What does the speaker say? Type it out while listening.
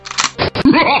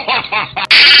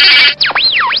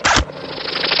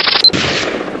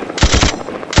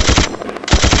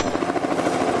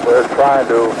trying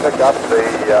to pick up the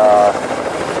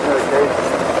communication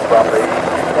from the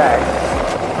tank.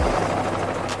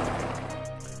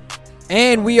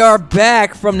 And we are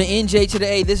back from the NJ to the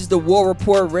A. This is the War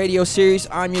Report radio series.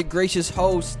 I'm your gracious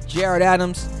host, Jared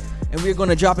Adams, and we're going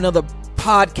to drop another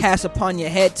podcast upon your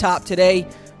head top today.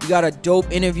 We got a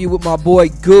dope interview with my boy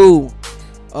Goo,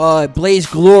 Blaze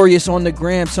Glorious on the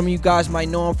gram. Some of you guys might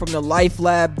know him from the Life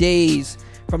Lab days,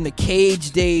 from the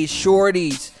Cage days,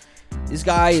 Shorties. This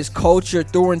guy is culture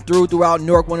through and through throughout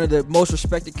Newark, one of the most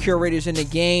respected curators in the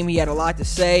game. He had a lot to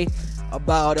say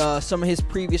about some of his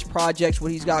previous projects,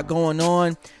 what he's got going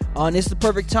on. And it's the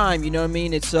perfect time, you know what I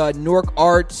mean? It's Newark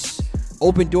Arts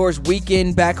Open Doors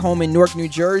Weekend back home in Newark, New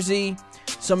Jersey.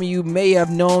 Some of you may have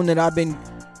known that I've been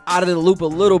out of the loop a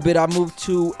little bit. I moved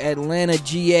to Atlanta,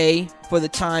 GA for the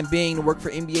time being to work for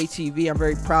NBA TV. I'm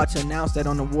very proud to announce that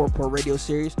on the War Report radio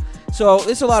series. So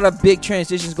there's a lot of big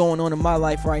transitions going on in my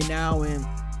life right now, and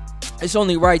it's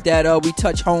only right that we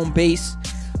touch home base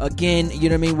again, you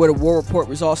know what I mean, where the War Report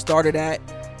was all started at.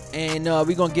 And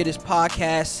we're going to get this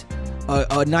podcast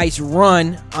a nice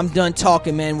run. I'm done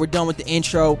talking, man. We're done with the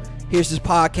intro. Here's this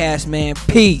podcast, man.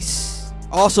 Peace.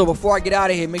 Also, before I get out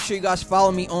of here, make sure you guys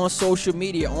follow me on social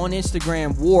media. On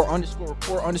Instagram,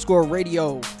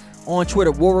 War_Report_radio. On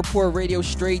Twitter, War Report Radio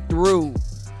straight through.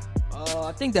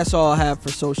 I think that's all I have for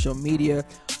social media.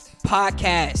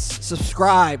 Podcast.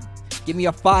 Subscribe. Give me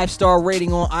a 5-star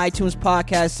rating on iTunes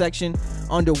podcast section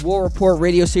under War Report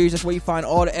radio series. That's where you find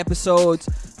all the episodes.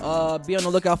 Be on the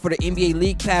lookout for the NBA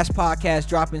League Pass podcast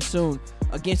dropping soon.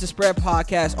 Against the Spread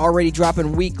podcast already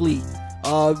dropping weekly.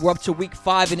 We're up to week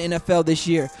 5 in NFL this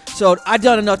year. So I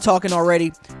done enough talking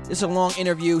already. It's a long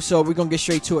interview, so we're going to get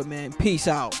straight to it, man. Peace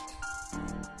out.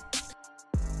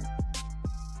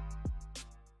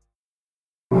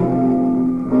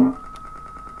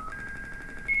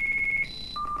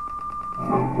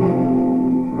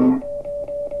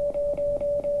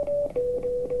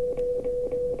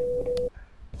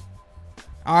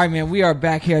 All right, man, we are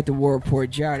back here at the War Report.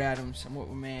 Jared Adams, I'm with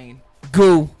my man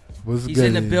Goo. What's He's good?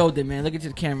 in the building, man. Look into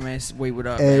the camera, man. Wait, what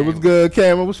up, Hey, man? what's good,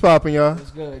 camera? What's poppin', y'all?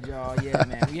 What's good, y'all? Yeah,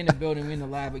 man. We in the building. We in the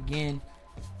lab again.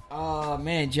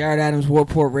 Man, Jared Adams, War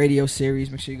Report radio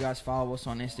series. Make sure you guys follow us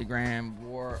on Instagram,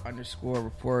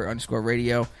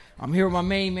 War_Report_radio. I'm here with my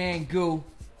main man, Goo.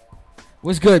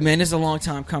 What's good, man? This is a long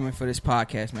time coming for this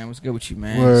podcast, man. What's good with you,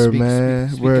 man? Word, Speak man.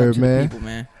 up to Word, the man. people,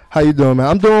 man. How you doing, man?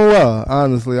 I'm doing well,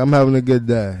 honestly. I'm having a good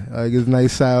day. Like, it's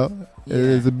nice out. Yeah.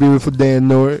 It's a beautiful day in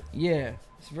Newark. Yeah,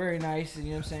 it's very nice. You know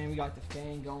what I'm saying? We got the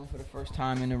fan going for the first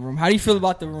time in the room. How do you feel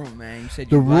about the room, man? You said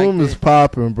The you room liked is it.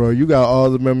 popping, bro. You got all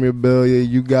the memorabilia.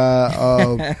 You got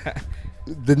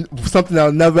something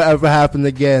that'll never, ever happen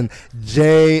again.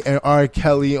 Jay and R.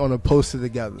 Kelly on a poster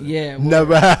together. Yeah.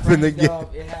 Never happened framed again.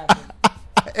 up, it happened.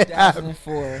 It happened.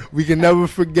 2004. We can never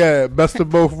forget. Best of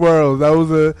both worlds. That was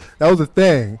a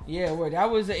thing. Yeah, well, that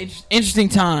was an interesting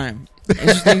time.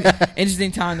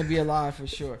 Interesting time to be alive for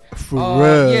sure. For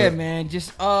real. Yeah, man.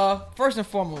 Just first and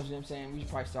foremost, you know what I'm saying, we should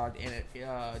probably start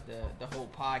the whole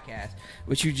podcast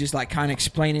with you just like kind of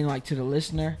explaining like to the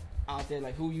listener out there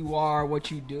like who you are,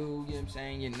 what you do, you know what I'm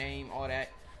saying, your name, all that,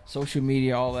 social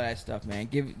media, all of that stuff, man.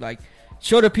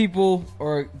 Show the people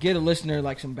or get a listener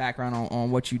like some background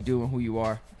on what you do and who you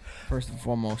are, first and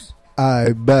foremost.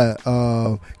 I bet.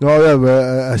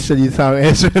 Whatever. A shitty time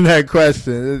answering that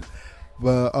question.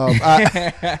 But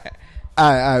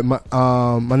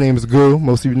my name is Goo.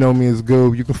 Most of you know me as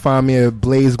Goo. You can find me at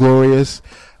Blaze Glorious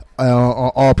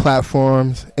on all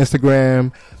platforms: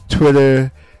 Instagram,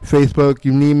 Twitter, Facebook.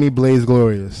 You need me, Blaze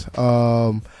Glorious.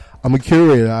 I'm a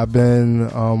curator. I've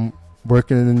been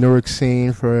working in the Newark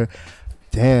scene for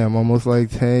almost like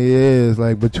 10 years.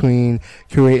 Like between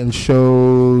curating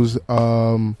shows,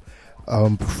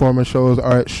 performance shows,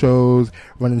 art shows,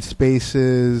 running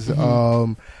spaces.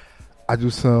 Mm-hmm. I do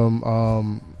some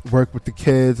work with the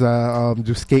kids. I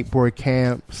do skateboard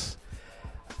camps.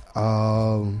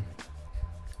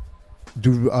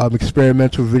 Do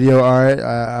experimental video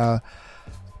art.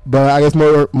 But I guess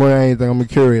more than anything, I'm a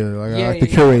curator. Like I like to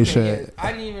curate shit. Yeah.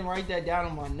 I didn't even write that down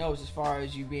on my notes as far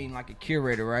as you being like a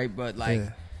curator, right? But like,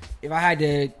 if I had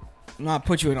to not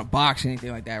put you in a box or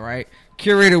anything like that, right?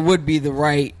 Curator would be the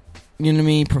right, you know what I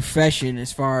mean, profession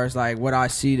as far as like what I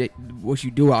see what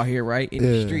you do out here, right, in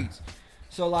the streets.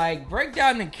 So like, break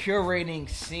down the curating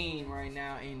scene right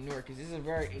now in Newark, because this is a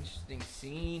very interesting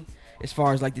scene as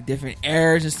far as like the different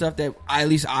eras and stuff that at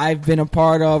least I've been a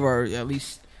part of, or at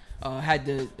least had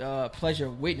the pleasure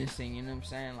of witnessing. You know what I'm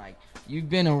saying? Like, you've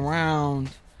been around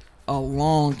a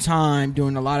long time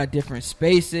doing a lot of different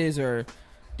spaces or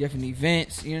different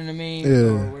events, you know what I mean? Yeah.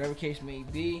 Or whatever case may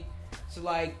be. So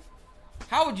like,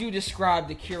 How would you describe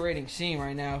the curating scene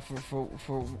right now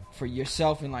for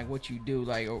yourself and like what you do,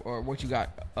 like or what you got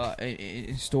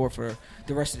in store for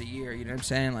the rest of the year? You know what I'm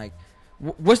saying? Like,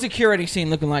 what's the curating scene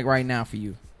looking like right now for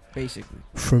you, basically?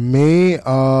 For me,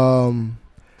 I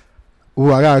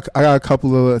got a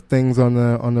couple of things on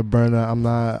the burner. I'm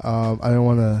not. I don't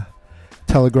want to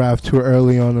telegraph too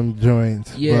early on them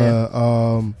joints. Yeah.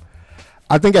 But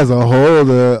I think as a whole,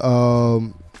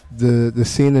 the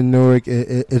scene in Newark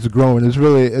it's growing. It's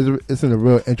in a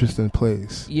real interesting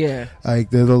place. Yeah.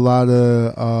 Like there's a lot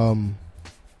of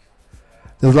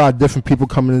different people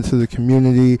coming into the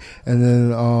community, and then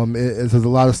there's a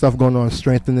lot of stuff going on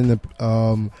strengthening the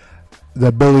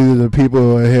ability of the people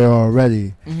who are here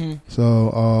already. Mm-hmm.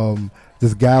 So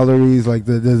there's galleries, like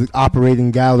there's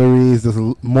operating galleries. There's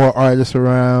more artists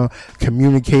around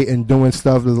communicating, doing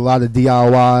stuff. There's a lot of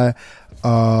DIY.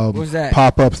 What's that?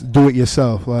 Pop-ups, do it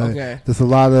yourself. Like Okay. there's a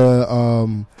lot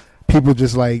of people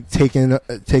just like taking the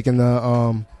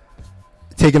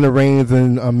reins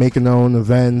and making their own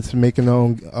events, making their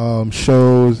own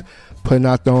shows, putting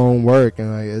out their own work,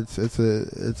 and like it's a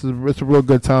real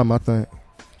good time, I think.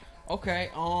 Okay.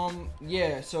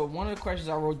 Yeah. So one of the questions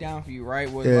I wrote down for you,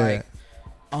 right, was Yeah. like,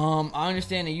 I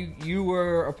understand that you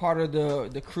were a part of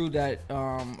the crew that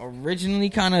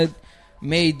originally kind of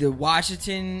made the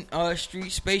Washington Street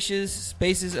spaces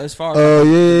as far as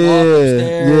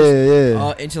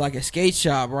yeah. into like a skate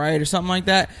shop, right, or something like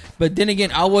that. But then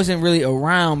again, I wasn't really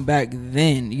around back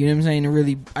then. You know what I'm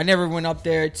saying? I never went up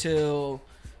there till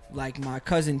like my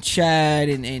cousin Chad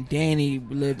and Danny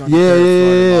lived on the third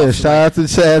floor. Yeah. Shout out to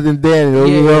Chad and Danny. Those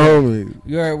are the homies.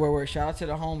 Yeah, where shout out to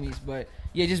the homies. But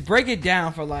yeah, just break it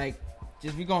down for like,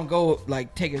 just we gonna go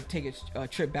like take a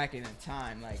trip back in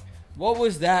time. Like, what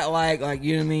was that like? Like,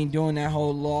 you know what I mean, doing that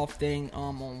whole loft thing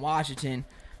on Washington.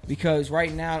 Because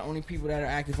right now, the only people that are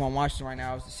active on Washington right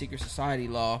now is the Secret Society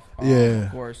loft.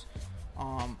 Of course.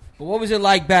 But what was it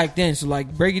like back then? So,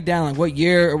 like, break it down. Like, what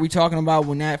year are we talking about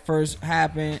when that first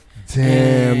happened?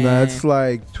 Damn, that's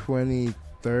like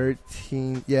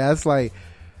 2013. Yeah, that's like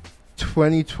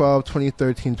 2012,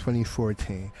 2013,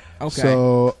 2014. Okay.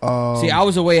 So, see, I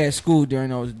was away at school during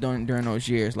those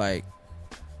years. Like,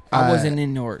 I wasn't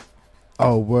in Newark.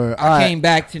 Oh, word. I came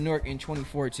back to Newark in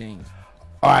 2014.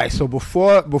 All right, so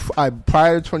prior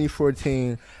to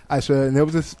 2014, there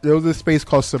was a space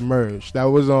called Submerge that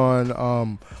was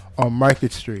on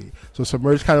Market Street. So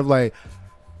Submerge kind of like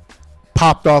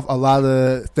popped off a lot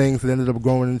of things that ended up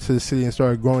growing into the city and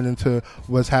started growing into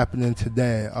what's happening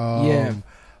today. I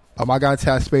got into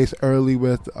that space early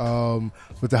with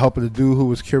the help of the dude who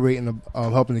was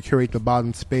helping to curate the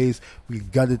bottom space. We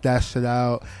gutted that shit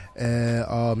out,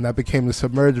 and that became the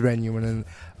Submerge venue. And then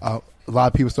a lot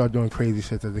of people started doing crazy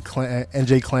shit. The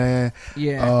NJ Clan,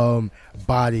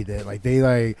 bodied it. Like they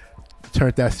like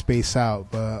turned that space out.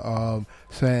 But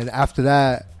so then after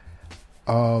that,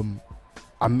 while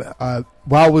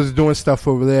I was doing stuff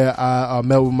over there, I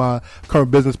met with my current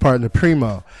business partner,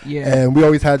 Primo. Yeah. And we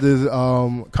always had this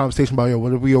conversation about,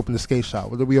 what if we open a skate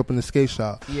shop? What if we open a skate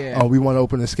shop? Yeah. We want to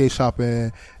open a skate shop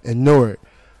in Newark.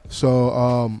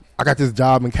 So I got this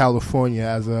job in California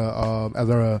as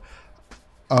a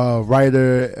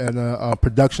writer and a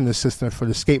production assistant for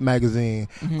the skate magazine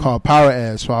called Power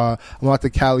Edge. So I went out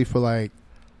to Cali for like,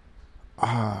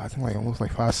 I think like almost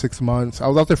like 5-6 months. I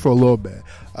was out there for a little bit.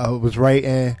 I was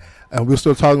writing, and we were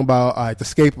still talking about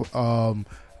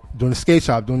doing the skate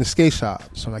shop.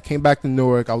 So when I came back to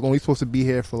Newark, I was only supposed to be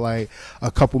here for like a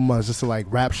couple months just to like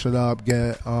wrap shit up,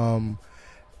 get the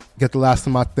last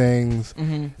of my things.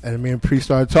 And me and Pre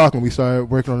started talking. We started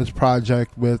working on this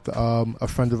project with a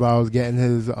friend of ours, getting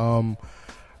his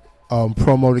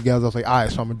promo together. I was like, all right,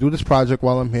 so I'm gonna do this project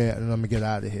while I'm here, and then I'm gonna get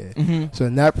out of here. So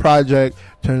in that project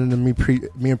turned into me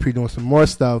and Pre doing some more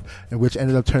stuff, and which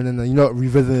ended up turning into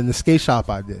revisiting the skate shop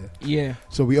I did. Yeah.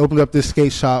 So we opened up this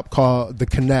skate shop called The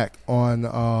Connect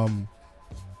on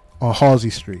Halsey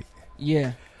Street.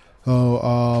 Yeah.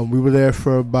 So we were there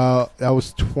for that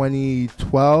was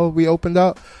 2012. We opened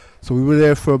up. So we were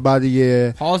there for about a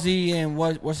year. Halsey and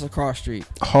what's the cross street?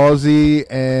 Halsey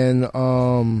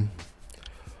and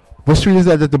what street is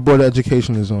that the Board of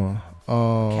Education is on?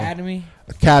 Academy,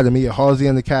 yeah, Halsey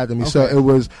and Academy. Okay. So it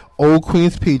was Old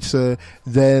Queen's Pizza,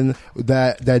 then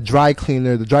that dry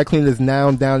cleaner. The dry cleaner is now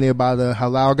down there by the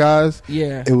Halal guys.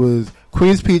 Yeah. It was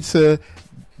Queen's Pizza,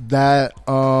 that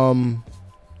I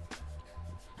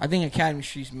think Academy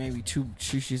Street's maybe 2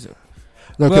 streets.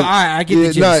 No, well, all right, I get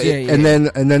the gist. Yeah. And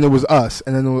then it was us,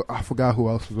 and then I forgot who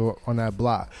else was on that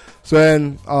block. So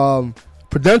then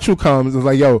Prudential comes and is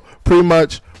like, yo, pretty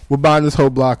much we're buying this whole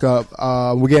block up.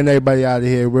 We're getting everybody out of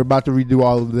here. We're about to redo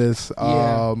all of this.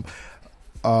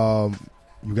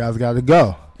 you guys got to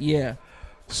go. Yeah.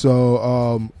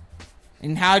 So,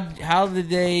 and how did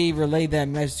they relay that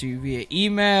message to you? Via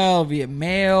email, via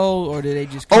mail, or did they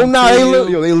just come they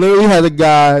literally had a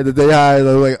guy that they hired,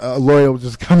 like a lawyer was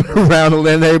just coming around and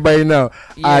letting everybody know,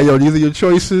 these are your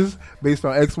choices based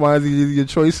on X, Y, and Z. These are your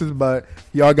choices, but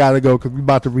y'all got to go because we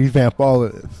about to revamp all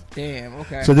of this. Damn,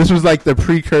 okay. So this was like the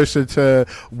precursor to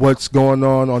what's going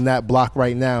on that block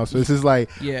right now. So this is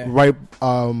like right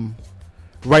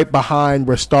behind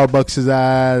where Starbucks is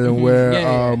at and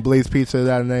where Blaze Pizza is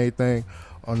at and everything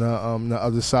on the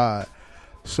other side.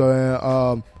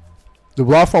 So the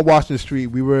block on Washington Street,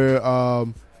 we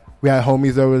had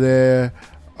homies over there.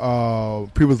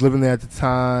 People was living there at the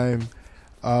time.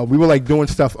 We were like doing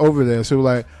stuff over there. So we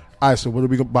were like, all right, so what are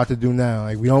we about to do now?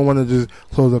 Like, we don't want to just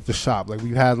close up the shop. Like,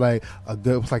 we had like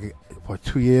it was like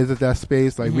 2 years at that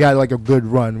space. Like, we had like a good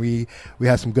run. We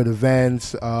had some good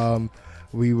events.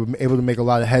 We were able to make a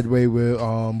lot of headway with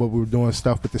what we were doing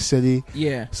stuff with the city.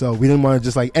 Yeah. So we didn't want to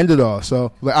just like end it all.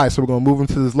 So like, all right, so we're gonna move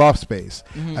into this loft space.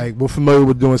 Like, we're familiar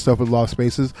with doing stuff with loft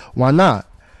spaces. Why not?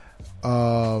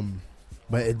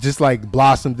 But it just like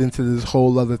blossomed into this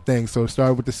whole other thing. So it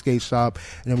started with the skate shop,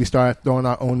 and then we started throwing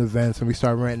our own events, and we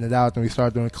started renting it out, and we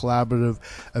started doing collaborative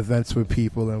events with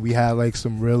people, and we had like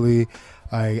some really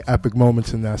like epic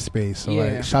moments in that space. So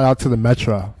like, shout out to the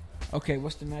Metro. Okay,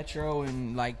 what's the Metro,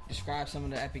 and like describe some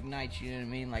of the epic nights? You know what I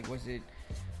mean? Like, was it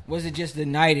just the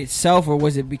night itself, or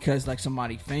was it because like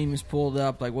somebody famous pulled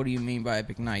up? Like, what do you mean by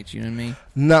epic nights? You know what I mean?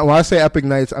 No, when I say epic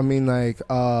nights, I mean like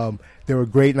they were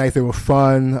great nights. They were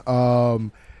fun.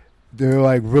 They were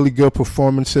like really good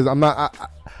performances.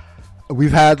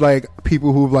 We've had like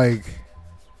people who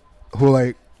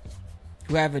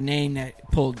have a name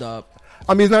that pulled up.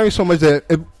 I mean, it's not even so much that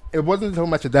it wasn't so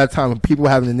much at that time of people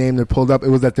having a name that pulled up. It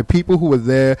was that the people who were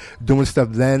there doing stuff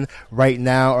then, right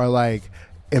now, are like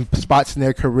in spots in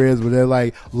their careers where they're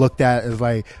like looked at as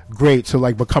like great, so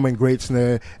like becoming greats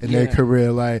in their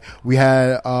career. Like, we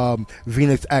had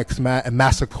Venus X, Matt, and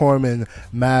Massa Corman,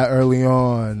 Matt early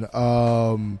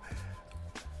on.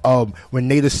 When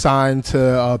Nate is signed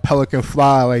to Pelican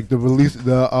Fly, like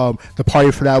the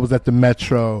party for that was at the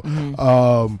Metro.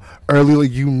 Early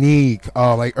like, Unique,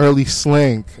 like early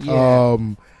Slink. We've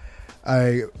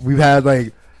had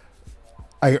like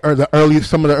some of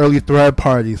the early Thread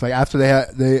parties. Like,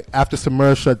 after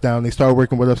Submerge shut down, they started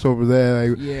working with us over there.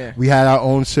 Like, we had our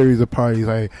own series of parties,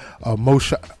 like early Mo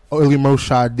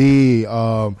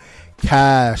Shadi,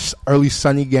 Cash, early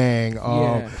Sunny Gang.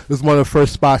 This was one of the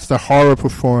first spots that Horror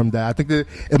performed at. I think that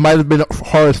it might have been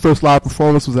Horror's first live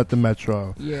performance was at the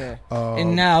Metro.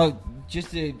 And now,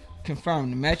 just to confirm,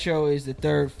 the Metro is the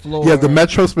third floor. Yeah, the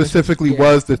Metro specifically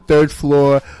was the third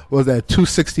floor, was at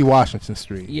 260 Washington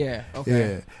Street.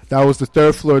 That was the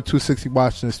third floor of 260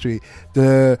 Washington Street.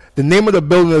 The name of the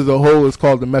building as a whole is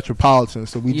called the Metropolitan,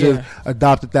 so we just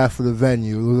adopted that for the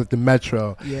venue. It was at the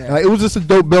Metro. It was just a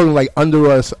dope building. Like, under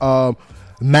us,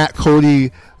 Matt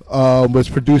Cody was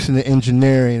producing the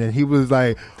engineering, and he was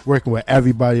like working with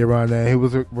everybody around there. He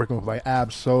was working with like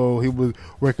Ab-Soul. He was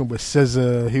working with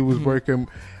SZA. He was working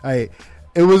like,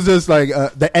 it was just like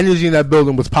the energy in that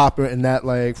building was popping in that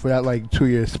like for that like 2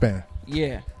 year span.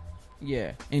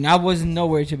 And I wasn't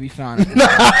nowhere to be found.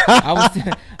 I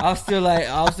was still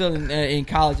in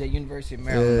college at University of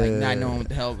Maryland, like not knowing what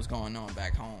the hell was going on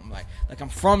back home. Like I'm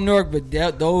from Newark, but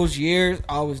those years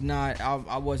I was not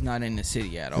in the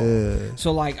city at all.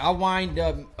 So like I wind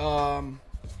up,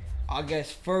 I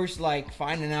guess first like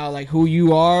finding out like who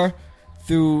you are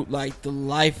through like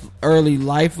the early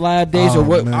Life Lab days, or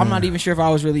what? Man. I'm not even sure if I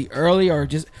was really early or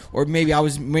maybe I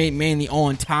was mainly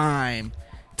on time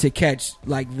to catch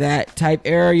like that type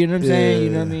era, you know what I'm saying?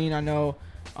 You know what I mean? I know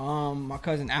my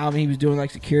cousin Alvin, he was doing like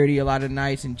security a lot of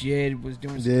nights, and Jid was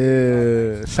doing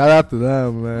security. Shout out to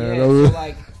them, man. So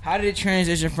like, how did it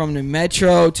transition from the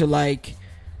Metro to like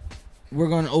we're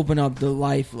going to open up the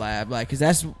Life Lab? Like, cause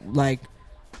that's like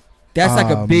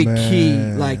a big key,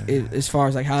 like as far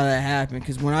as like how that happened.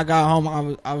 Cause when I got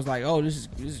home, I was like, oh, this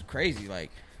is crazy.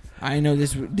 Like, I didn't know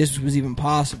this was even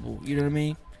possible. You know what I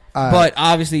mean? But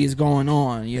obviously it's going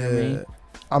on, you know what I mean?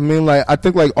 I mean, like, I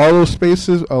think like all those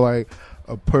spaces are like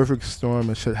a perfect storm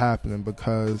of shit happening,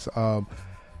 because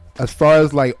as far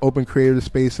as like open creative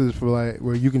spaces for like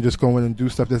where you can just go in and do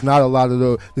stuff, there's not a lot of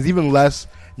those. There's even less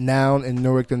now in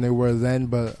Newark than there were then,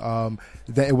 but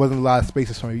then it wasn't a lot of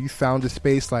spaces. So you found a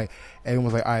space, like everyone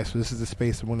was like, all right, so this is the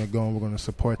space we want to go, and we're going to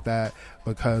support that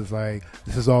because like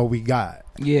this is all we got.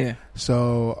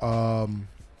 So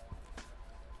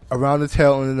around the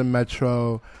tail end of the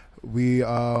Metro, we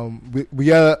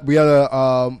had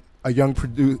a a young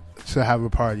producer have a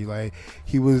party. Like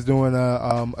he was doing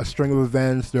a string of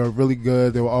events. They were really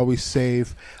good. They were always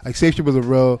safe. Like safety was a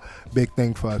real big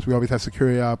thing for us. We always had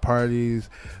security at our parties.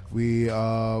 We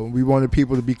wanted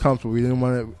people to be comfortable. We didn't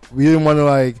want to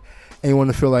like anyone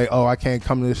to feel like, oh, I can't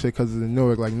come to this shit because of the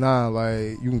Newark. Like, nah,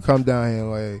 like you can come down here.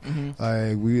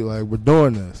 Like we're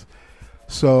doing this.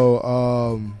 So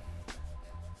I'm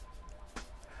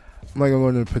not gonna go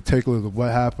into the particulars of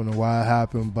what happened or why it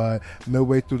happened, but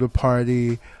midway through the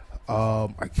party,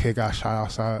 a kid got shot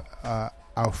outside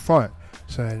out front.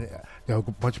 So there were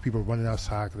a bunch of people running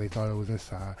outside because they thought it was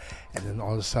inside, and then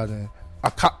all of a sudden,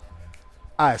 a cop.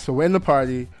 All right, so we're in the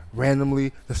party.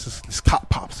 Randomly, this cop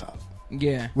pops up.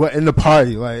 Yeah. We're in the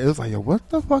party. Like, it was like, yo, what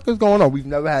the fuck is going on? We've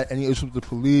never had any issues with the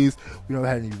police. We never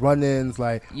had any run-ins.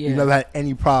 Like, we've never had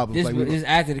any problems. This is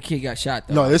after the kid got shot,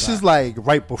 though. No, this is like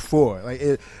right before. Like,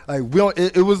 it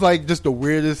was like just the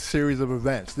weirdest series of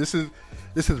events. This is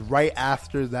right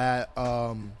after that.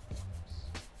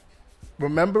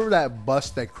 Remember that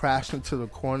bus that crashed into the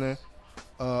corner?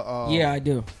 Yeah, I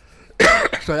do.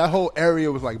 So that whole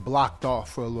area was like blocked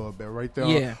off for a little bit, right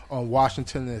there on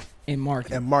Washington and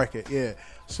Market, yeah.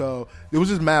 So there was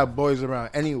just mad boys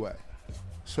around anyway.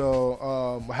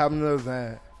 So we're having an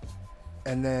event,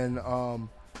 and then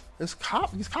these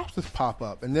cops just pop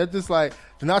up, and they're just like,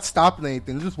 they're not stopping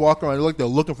anything. They're just walking around. They're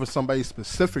looking for somebody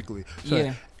specifically.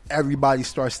 So everybody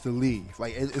starts to leave.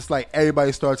 Like it's like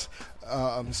everybody starts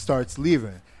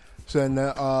leaving. So then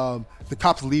the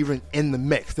cops leaving in the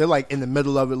mix. They're like in the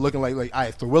middle of it, looking like all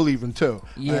right, so we're leaving too.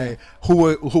 Yeah. Like, who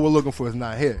we're looking for is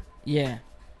not here. Yeah.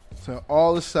 So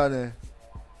all of a sudden,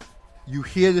 you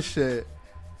hear the shit,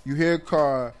 you hear a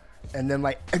car, and then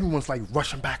like everyone's like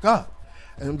rushing back up,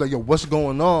 and I'm like, yo, what's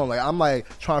going on? Like I'm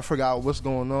like trying to figure out what's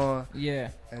going on. Yeah.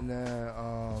 And then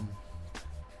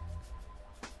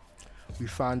we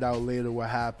find out later what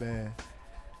happened.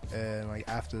 And like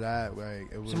after that,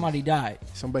 like it was somebody died.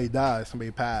 Somebody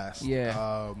passed.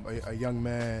 Yeah. A young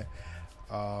man.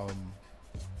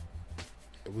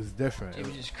 It was different. It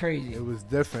was just crazy. It was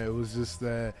different. It was just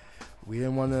that we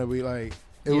didn't want to. We like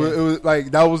it was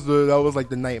like that was like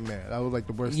the nightmare. That was like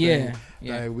the worst thing.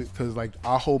 Yeah. Because like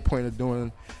our whole point of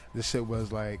doing this shit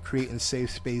was like creating safe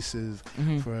spaces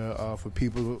for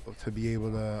people to be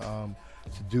able to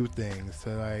do things, to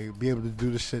like be able to do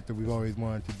the shit that we've always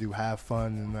wanted to do, have fun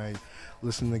and like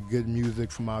listen to good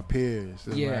music from our peers.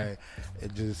 And like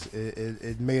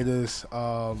it made us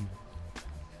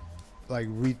like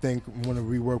rethink, want to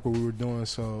rework what we were doing.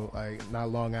 So like not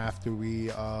long after we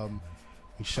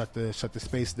shut the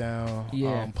space down,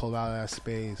 pulled out of that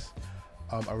space.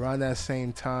 Around that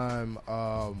same time,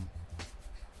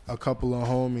 a couple of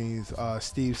homies,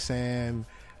 Steve Sam,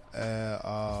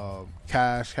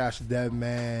 Cash Dead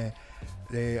Man,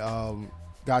 they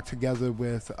got together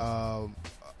with a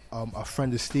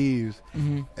friend of Steve's,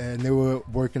 and they were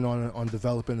working on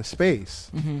developing a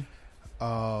space.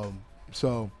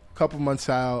 So a couple months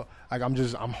out, like I'm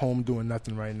home doing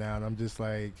nothing right now, and I'm just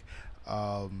like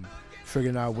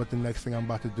figuring out what the next thing I'm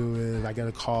about to do is. I get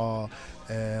a call,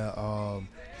 and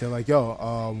they're like,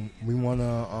 yo, we want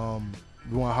to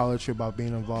holler at you about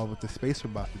being involved with the space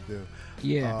we're about to do.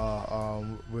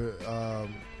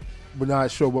 We're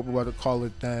not sure what we're about to call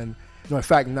it then. No, in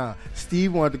fact, nah.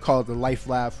 Steve wanted to call it the Life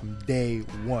Lab from day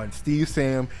one. Steve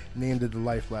Sam named it the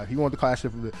Life Lab. He wanted to call that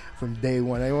shit from day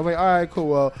one. And he was like, all right, cool.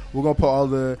 Well, we're gonna put all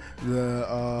the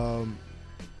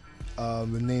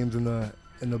names in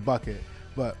the bucket.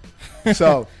 But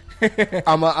so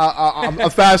I'm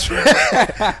fast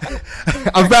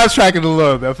I'm fast tracking a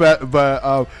little bit.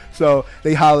 But so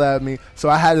they hollered at me. So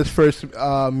I had this first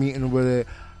meeting with it.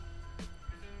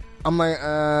 I'm like,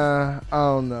 I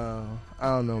don't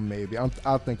know, maybe.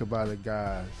 I'll think about it,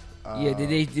 guys.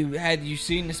 Had you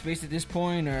seen the space at this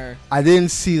point, or? I didn't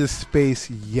see the space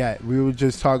yet. We were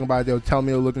just talking about it. They were telling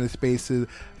me to look in the spaces.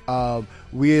 They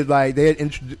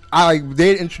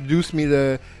had introduced me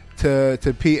to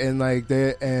Pete and like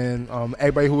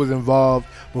everybody who was involved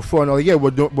before. And like,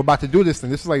 we're about to do this thing.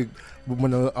 This is like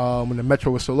when the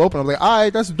Metro was still open. I was like, all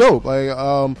right, that's dope.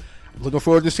 Like, looking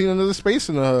forward to seeing another space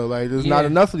in the hood. Like, there's not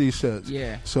enough of these shits.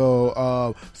 Yeah.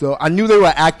 So I knew they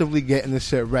were actively getting this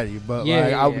shit ready, but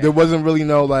there wasn't really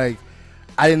no like,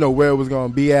 I didn't know where it was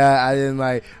gonna be at. I didn't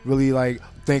like really like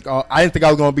think. I didn't think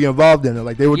I was gonna be involved in it.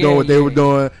 Like they were doing what they were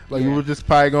doing. Like we were just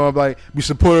probably going to like be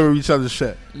supportive of each other's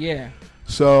shit. Yeah.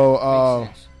 So,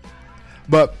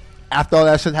 but after all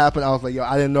that shit happened, I was like, yo,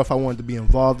 I didn't know if I wanted to be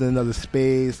involved in another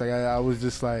space. Like I was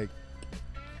just like,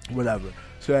 whatever.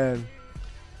 So then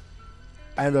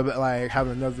I ended up like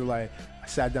having another like. I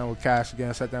sat down with Cash again.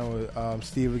 I sat down with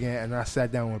Steve again, and I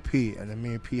sat down with Pete. And then me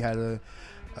and Pete had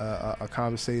a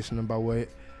conversation about where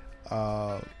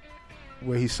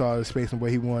he saw the space and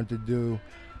what he wanted to do.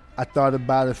 I thought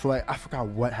about it for like, I forgot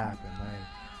what happened. Like,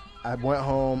 I went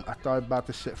home, I thought about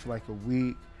the shit for like a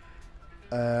week.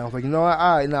 I was like, you know what?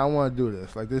 All right, now I want to do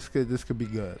this. Like, this could be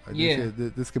good. Like,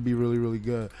 this could be really, really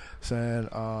good. So then,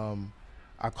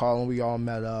 I called him. We all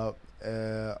met up,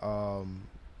 and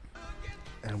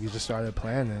we just started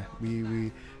planning.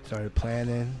 We started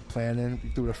planning. We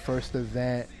threw the first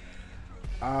event.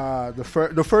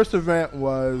 The first event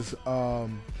was a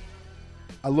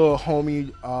little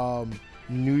homie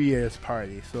New Year's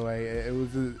party. So like it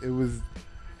was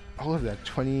what was that,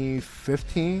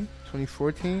 2015,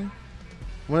 2014?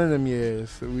 One of them years.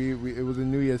 So it was a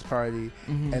New Year's party,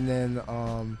 and then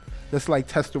just like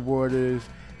test the waters.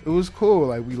 It was cool.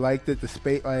 Like, we liked it. The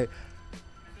space, like,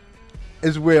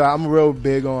 it's weird. I'm real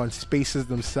big on spaces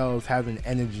themselves having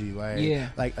energy.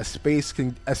 Like a space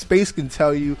can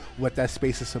tell you what that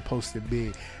space is supposed to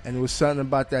be. And there was something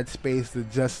about that space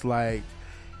that just like,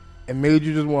 it made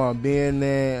you just want to be in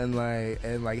there and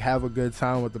have a good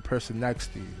time with the person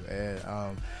next to you. And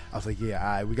I was like, yeah,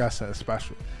 all right, we got something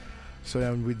special. So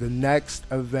then the next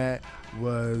event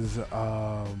was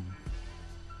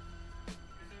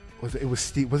was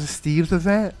it Steve's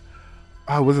event?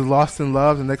 Was it Lost in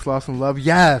Love? The next Lost in Love?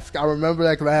 Yes, I remember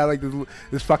that because I had like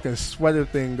this fucking sweater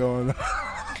thing going on.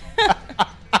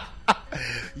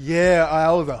 Yeah,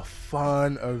 that was a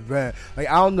fun event. Like,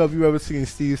 I don't know if you ever seen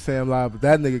Steve Sam live, but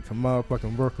that nigga can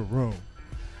motherfucking work a room.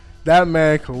 That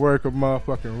man can work a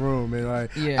motherfucking room, and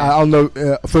like, I don't know.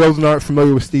 For those who aren't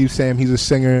familiar with Steve Sam, he's a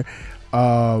singer.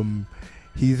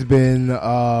 He's been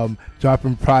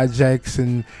dropping projects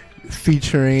and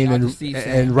featuring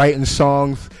and writing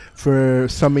songs for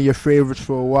some of your favorites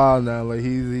for a while now. Like,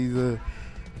 he's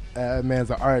that man's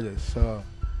an artist. So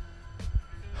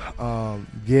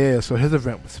so his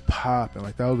event was popping.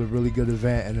 Like, that was a really good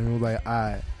event, and then we were like, all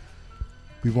right,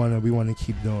 we want to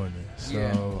keep doing this.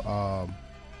 So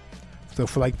so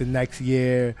for like the next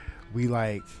year, we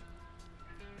like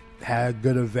had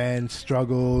good events,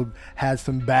 struggled, had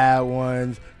some bad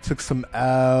ones, took some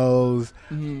L's,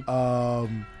 but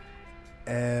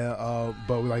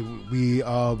like we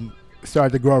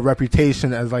started to grow a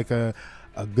reputation as like a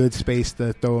good space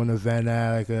to throw an event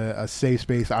at, like a safe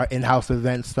space. Our in-house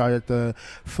events started to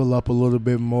fill up a little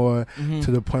bit more,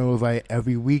 to the point where it was like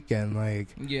every weekend, like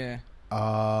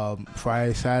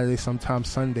Friday, Saturday, sometimes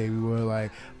Sunday, we were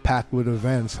like packed with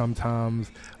events.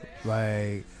 Sometimes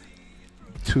like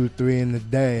 2-3 in the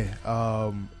day.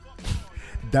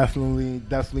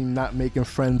 Definitely not making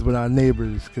friends with our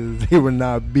neighbors because they were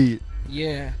not beat.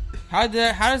 Yeah. How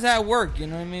does that work? You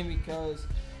know what I mean? Because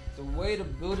the way the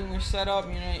building was set up,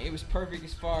 you know, it was perfect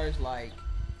as far as like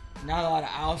not a lot of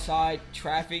outside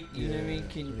traffic. You know what I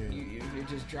mean? You're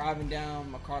just driving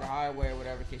down McCarter Highway or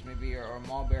whatever the case may be, or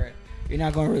Mulberry. You're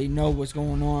not gonna really know what's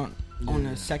going on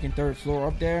the second, third floor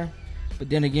up there. But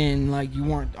then again, like, you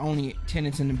weren't the only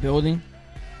tenants in the building.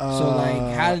 So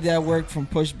like, how did that work from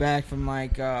pushback from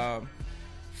like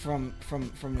from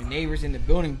the neighbors in the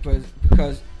building?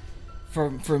 Because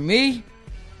for me,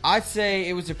 I'd say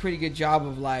it was a pretty good job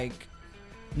of like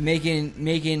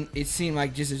making it seem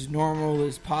like just as normal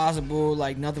as possible,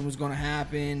 like nothing was gonna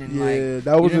happen, and like,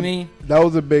 that was you know what I mean? That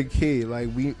was a big key. Like,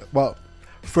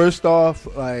 first off,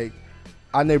 like,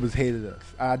 our neighbors hated us.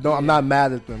 I'm not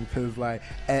mad at them because like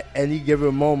at any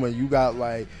given moment you got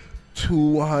like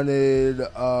 200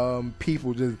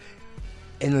 people just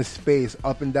in the space,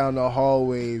 up and down the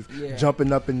hallways,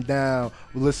 jumping up and down,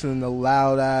 listening to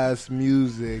loud ass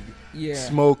music,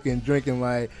 smoking, drinking.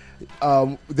 Like,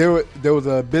 there was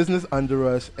a business under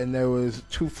us, and there was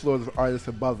 2 floors of artists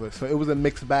above us. So it was a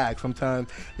mixed bag. Sometimes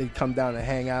they'd come down and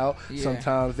hang out.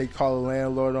 Sometimes they call the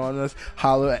landlord on us,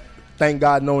 holler. Thank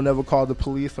God no one ever called the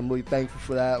police. I'm really thankful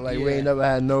for that. Like, we ain't never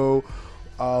had no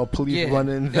police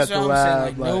running at the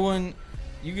lab. Like, no one.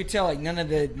 You could tell, like, none of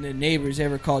the neighbors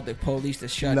ever called the police to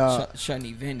shut an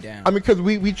event down. I mean, because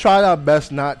we tried our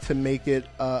best not to make it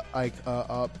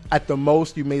at the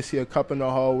most you may see a cup in the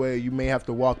hallway. You may have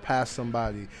to walk past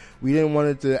somebody. We didn't want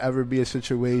it to ever be a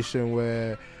situation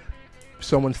where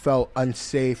someone felt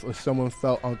unsafe or someone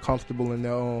felt uncomfortable in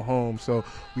their own home. So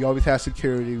we always had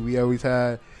security. We always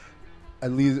had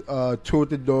at least 2 at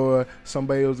the door.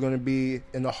 Somebody was going to be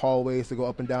in the hallways to go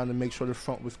up and down to make sure the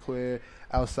front was clear,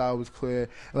 outside was clear.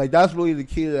 Like, that's really the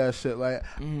key to that shit. Like,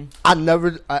 I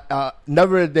never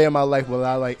a day in my life was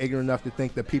I like ignorant enough to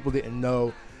think that people didn't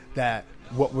know that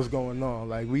what was going on.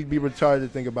 Like, we'd be retarded to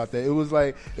think about that. It was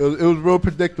like it was real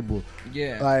predictable.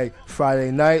 Yeah. Like,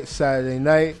 Friday night, Saturday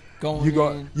night,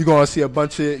 you're gonna see a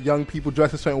bunch of young people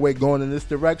dressed a certain way going in this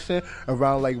direction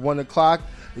around like 1 o'clock,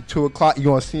 2 o'clock. You're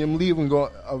gonna see them leave and go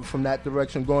from that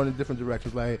direction, going in different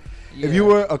directions. Like if you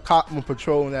were a cop on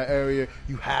patrol in that area,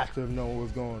 you have to have known what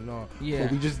was going on. Yeah.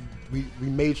 But we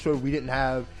made sure we didn't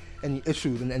have any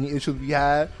issues, and any issues we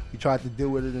had, we tried to deal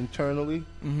with it internally.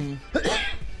 Mm-hmm.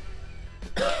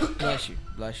 Bless you.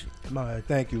 No,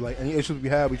 thank you. Like any issues we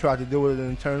had, we tried to deal with it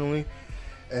internally,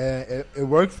 and it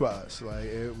worked for us. Like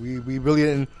we really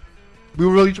didn't. We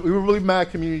were really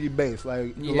mad community based.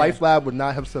 Like the Life Lab would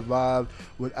not have survived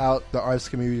without the arts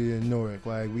community in Newark.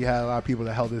 Like we had a lot of people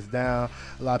that held us down,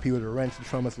 a lot of people that rented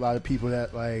from us, a lot of people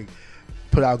that like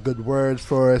put out good words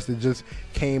for us. That just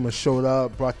came and showed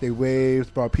up, brought their waves,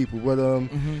 brought people with them.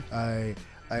 Mm-hmm.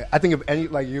 I think if any,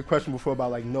 like your question before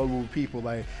about like notable people,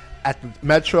 like at the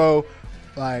Metro,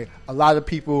 like a lot of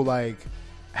people like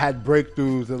had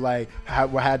breakthroughs that like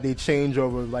had they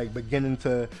changeover, like beginning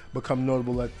to become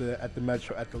notable at the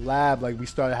Metro. At the lab, like we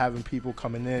started having people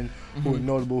coming in who were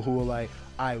notable, who were like,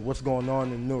 all right, what's going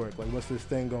on in Newark? Like what's this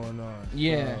thing going on?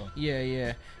 Yeah.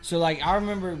 So like I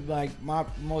remember like my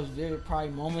most vivid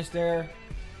probably moments there.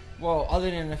 Well, other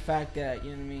than the fact that,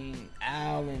 you know what I mean,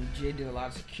 Al and Jay did a lot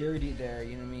of security there,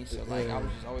 you know what I mean? So, like, I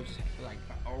was just always, like,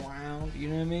 around, you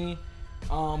know what I mean?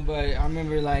 But I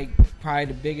remember, like, probably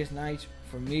the biggest nights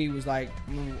for me was, like,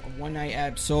 one night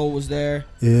Ab Soul was there.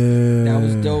 Yeah. That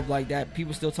was dope. Like, that,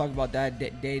 people still talk about that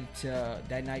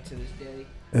that night to this day.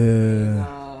 Yeah. And,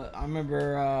 I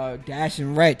remember Dash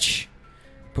and Wretch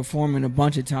performing a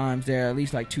bunch of times there, at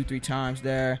least, like, 2-3 times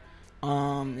there.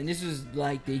 And this is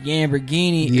like the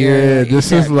Lamborghini era.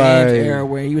 This is like era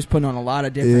where he was putting on a lot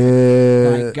of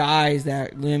different like guys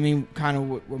that, you know what I mean, kind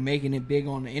of were making it big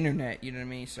on the internet. You know what I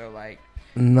mean? So like,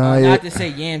 not to say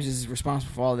Yams is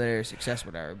responsible for all their success,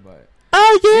 whatever, but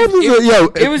Yams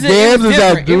is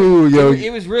that dude.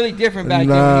 It was really different back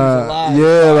then when he was alive.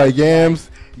 Yeah, like Yams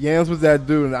was that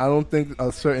dude, and I don't think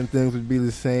certain things would be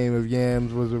the same if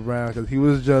Yams was around, because he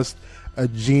was just a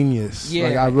genius. Yeah,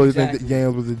 like I really think that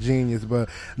Yams was a genius, but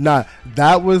that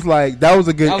was a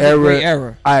good era. A great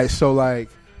era. All right, so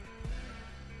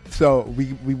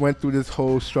we went through this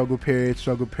whole struggle period,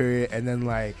 and then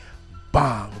like,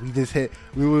 bang, we just hit.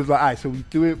 We was like, all right, so we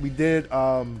did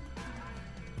an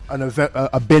event,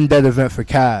 a Ben Dead event for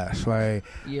Cash, like,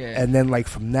 and then like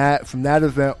from that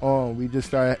event on, we just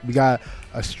started. We got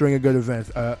a string of good events.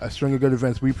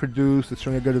 We produced a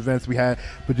string of good events. We had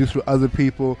produced with other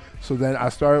people. So then I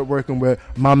started working with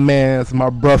my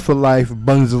bro for life,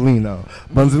 Bunzelino.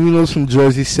 Bunzelino's from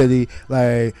Jersey City.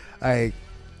 Like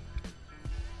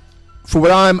for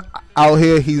what I'm out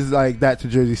here, he's like that to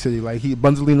Jersey City. Like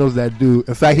Bunzelino's that dude.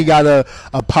 In fact, he got a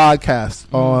podcast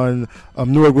on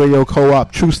Newark Radio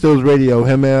Co-op, True Stills Radio.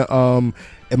 Him and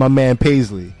my man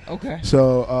Paisley. Okay.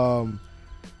 So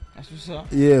that's what's up.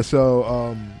 Yeah.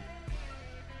 So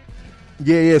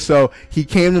So he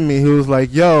came to me. He was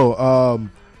like, "Yo,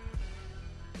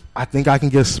 I think I can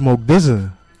get Smoke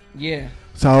DZA." Yeah.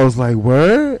 So I was like,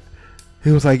 "Word?"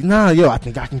 He was like, "Nah, yo, I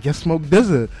think I can get Smoke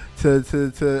DZA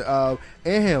to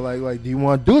in here. Like, do you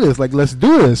want to do this? Like, let's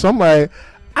do this." So I'm like,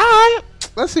 "All right,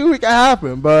 let's see what can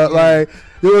happen." But like,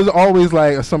 there was always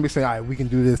like somebody saying, "All right, we can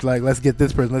do this. Like, let's get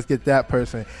this person, let's get that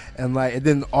person," and like it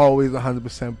didn't always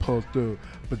 100% pull through.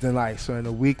 But then like, so in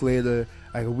a week later,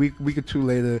 like a week or two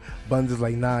later, Buns is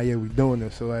like, "Nah, yeah, we doing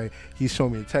this." So like, he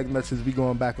showed me a text message. We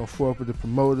going back and forth with the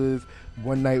promoters.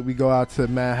 One night we go out to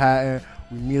Manhattan.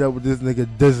 We meet up with this nigga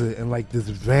DZA in like this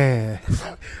van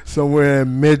somewhere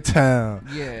in Midtown.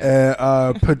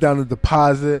 Yeah. And put down a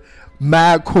deposit.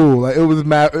 Mad cool. Like it was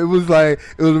mad. It was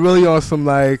really on some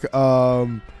like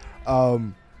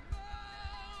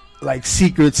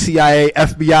secret CIA,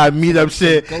 FBI meetup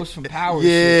shit. Ghost from Power.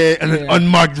 Yeah, and an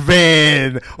unmarked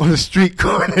van on the street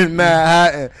corner in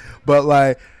Manhattan. But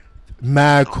like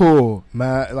mad cool.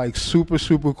 Mad like super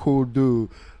cool dude.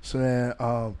 So then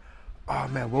oh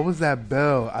man, what was that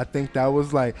bill? I think that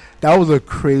was a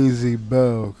crazy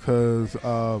bill, because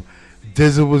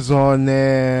DZA was on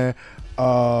there,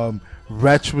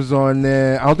 Wretch was on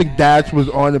there. I don't think Dash was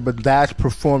on it, but Dash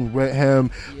performed with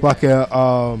him. Like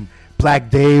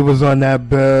Black Dave was on that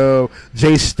bill.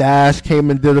 Jay Stash came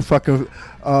and did a fucking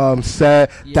set.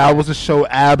 That was a show.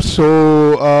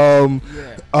 Absol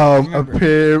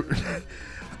appeared,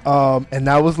 and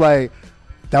that was like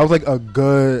a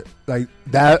good, like,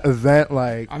 that event.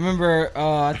 Like, I remember,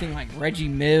 I think like Reggie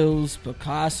Mills,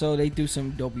 Picasso, they do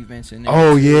some dope events in there.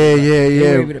 Oh yeah. They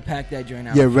were able to pack that joint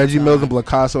out. Yeah, Reggie Mills and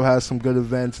Picasso has some good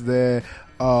events there.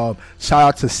 Shout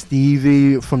out to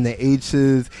Stevie from the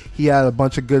H's. He had a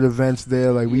bunch of good events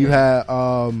there. Like we've had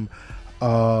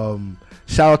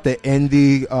Shout out to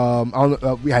Indy. I don't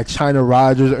know, we had China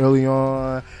Rogers early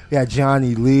on. We had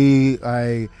Johnny Lee.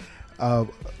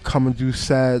 Come and do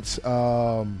sets. We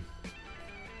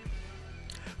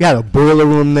had a boiler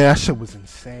room there. That shit was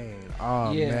insane.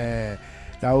 Oh man,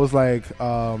 that was like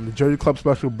the Jersey Club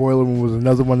Special boiler room was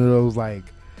another one of those like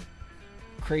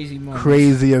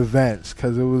crazy events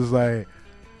because it was like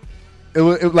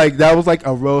it like that was like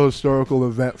a real historical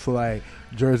event for like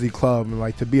Jersey Club, and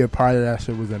like to be a part of that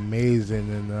shit was amazing.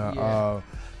 And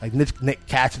like Nick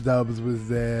Catch Dubs was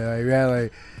there. Like we had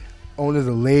like owners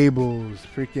of labels,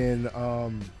 freaking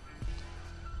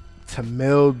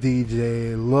Tamil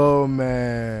DJ, Lil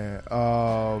Man,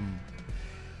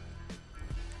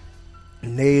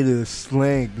 Native,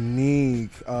 Slink, Neek,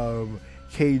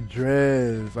 K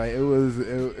Drez. Like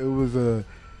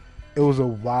it was a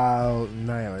wild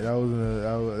night. Like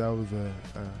that was a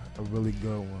really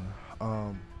good one.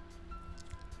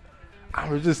 I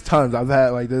was just tons. I've had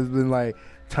like there's been like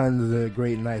tons of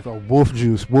great nights. Oh, Wolf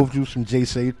Juice from Jay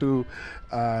Sethu,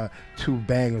 2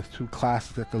 bangers, 2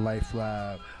 classics at the Life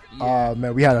Lab.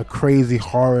 Man, we had a crazy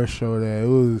horror show there. It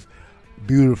was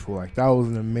beautiful. Like that was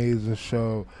an amazing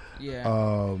show.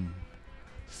 The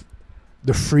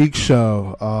Freak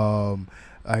Show.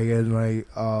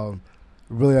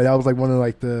 Really, that was like one of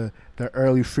like the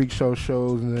early Freak Show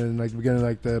shows, and then like beginning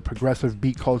like the progressive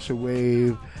beat culture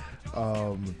wave.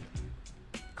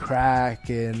 Crack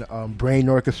and Brain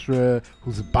Orchestra,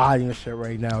 who's bodying shit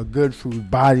right now. Good Food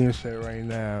bodying shit right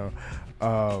now.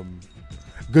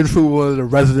 Good Food was one of the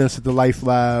residents at the Life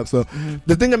Lab. So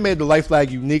the thing that made the Life Lab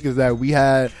unique is that we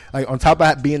had like on top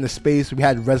of being the space, we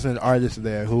had resident artists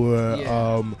there who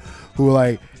were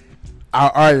like our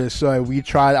artists. So like, we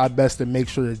tried our best to make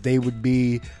sure that they would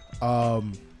be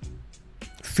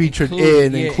featured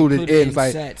included in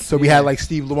like sets, so we had like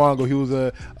Steve Luongo. He was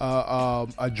a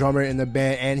drummer in the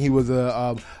band, and he was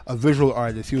a visual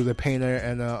artist. He was a painter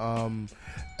and an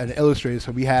illustrator.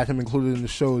 So we had him included in the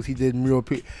shows. He did mural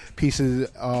pieces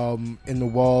in the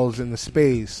walls in the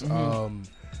space. And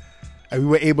we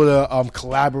were able to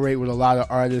collaborate with a lot of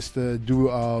artists to do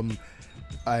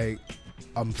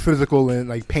physical and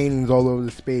like paintings all over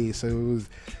the space. So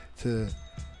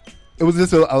it was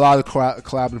just a lot of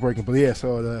collaborative working. But yeah,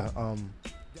 so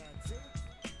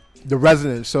the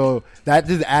residents, so that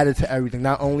just added to everything.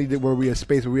 Not only were we a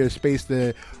space, but we were a space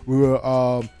that we were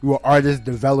artists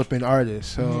developing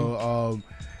artists. So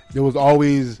there was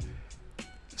always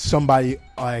somebody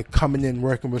like coming in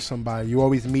working with somebody. You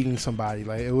always meeting somebody.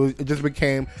 Like it just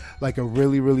became like a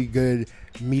really, really good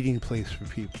meeting place for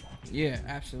people. Yeah,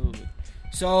 absolutely.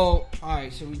 So all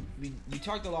right, so we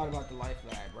talked a lot about the Life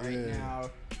Lab right now.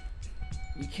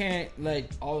 We can't let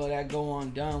all of that go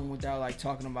undone without like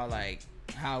talking about like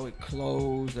how it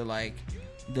closed or like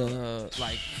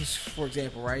for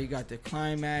example, right? You got the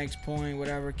climax point,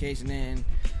 whatever case, and then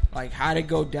like how to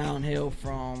go downhill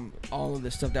from all of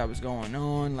the stuff that was going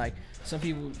on. Like some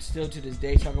people still to this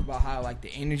day talk about how like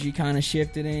the energy kind of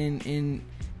shifted in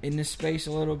this space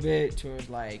a little bit towards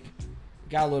like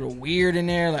got a little weird in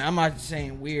there. Like I'm not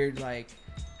saying weird. Like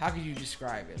how could you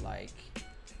describe it? Like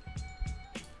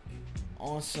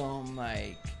on some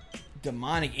like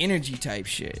demonic energy type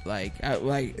shit, like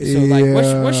like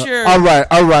what's your all right.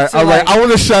 I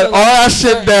want to shut all that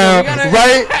shit down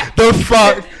right the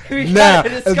fuck now.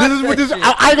 This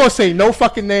I ain't gonna say no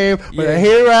fucking name, but a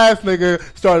hater ass nigga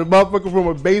started a motherfucking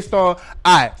rumor based on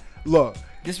look.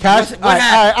 Cash,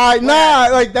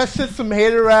 like that shit some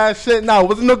hater ass shit. Nah,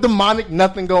 wasn't no demonic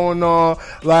nothing going on.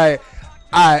 Like,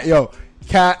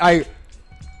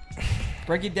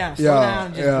 break it down. Slow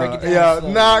down. Just break it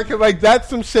down. Nah, cause like that's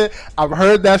some shit. I've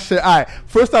heard that shit.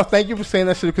 First off, thank you for saying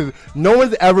that shit because no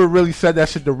one's ever really said that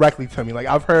shit directly to me. Like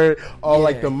I've heard all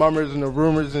like the murmurs and the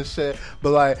rumors and shit,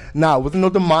 but like wasn't no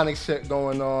demonic shit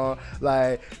going on.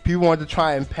 Like people wanted to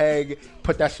try and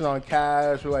put that shit on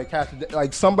Cash or like Cash.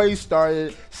 Like somebody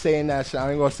started saying that shit. I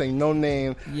ain't gonna say no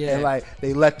name. Yeah. And like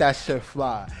they let that shit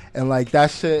fly, and like that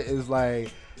shit is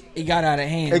like. It got out of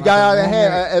hand.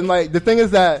 And like the thing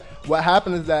is that what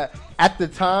happened is that at the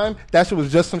time that shit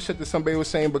was just some shit that somebody was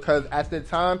saying because at the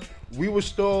time we were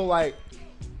still like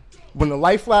when the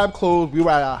Life Lab closed, we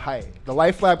were at our height. The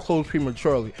Life Lab closed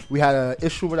prematurely. We had an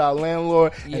issue with our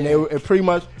landlord, and pretty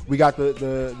much we got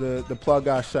the plug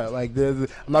got shut. Like I'm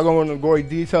not going to go into gory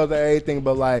details or anything,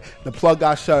 but like the plug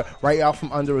got shut right out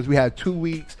from under us. We had 2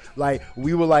 weeks. Like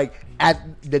we were like at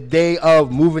the day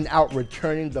of moving out,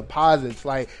 returning deposits,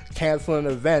 like canceling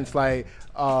events, like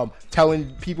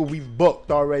telling people we've booked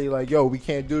already, like yo, we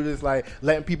can't do this, like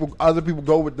letting other people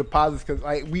go with deposits because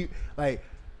like we like.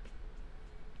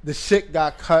 the shit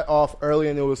got cut off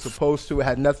earlier than it was supposed to. It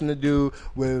had nothing to do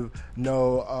with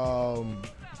no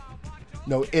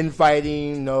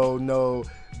infighting, no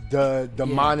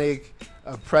demonic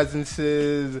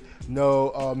presences,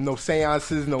 no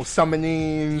seances, no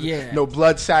summonings, no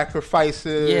blood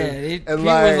sacrifices. Yeah, people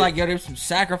was like, yo, there's some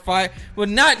sacrifice. Well,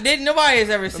 nobody has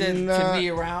ever said to me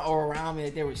around me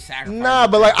that there was sacrifice. Nah,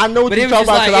 but like I know what you're talking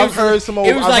about because I've heard some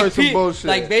bullshit.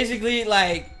 Like basically,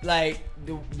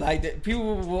 the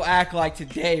people will act like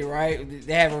today, right?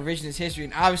 They have revisionist history,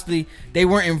 and obviously they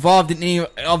weren't involved in any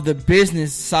of the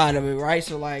business side of it, right?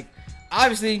 So like,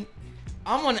 obviously,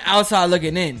 I'm on the outside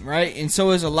looking in, right? And so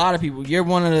is a lot of people. You're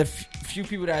one of the few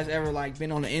people that's ever like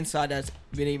been on the inside that's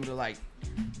been able to like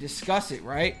discuss it,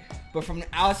 right? But from the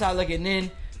outside looking in,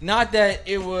 not that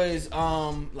it was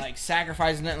like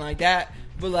sacrifice, nothing like that,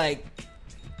 but like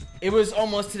it was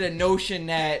almost to the notion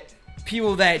that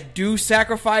people that do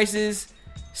sacrifices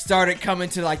started coming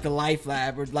to like the Life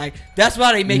Lab, or like that's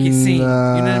why they make it seem, you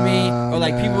know what I mean? Or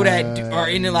like people that are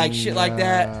into like shit like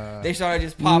that, they started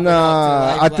just popping up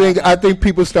to the Life Lab. I think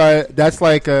people started. That's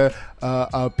like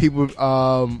people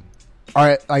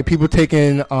art, like people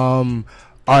taking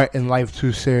art and life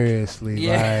too seriously.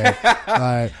 Yeah.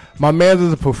 Like my man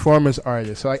is a performance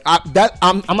artist, so like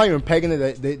I'm not even pegging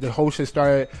it that the whole shit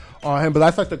started on him, but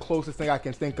that's like the closest thing I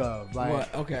can think of. Like,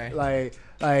 what? Okay.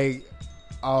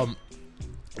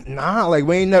 Nah, like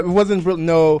we ain't never, it wasn't real,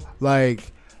 no,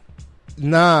 like,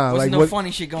 nah, wasn't like no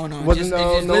funny shit going on. Wasn't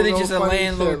Just literally just a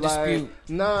landlord shit, dispute.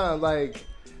 Like,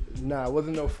 it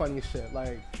wasn't no funny shit.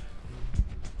 Like,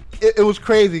 it was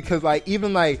crazy because like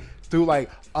even like through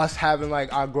like us having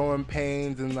like our growing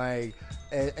pains and like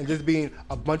and just being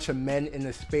a bunch of men in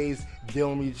the space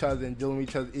dealing with each other and dealing with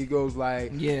each other's egos,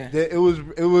 like it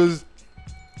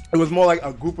was more like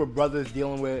a group of brothers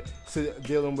dealing with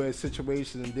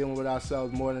situations and dealing with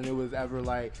ourselves more than it was ever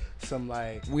like some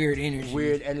like weird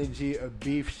energy or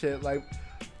beef shit. Like,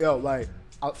 yo, like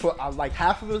like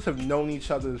half of us have known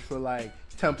each other for like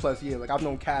 10 plus years. Like I've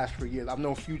known Cash for years. I've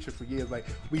known Future for years. Like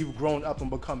we've grown up and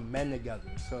become men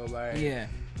together. So like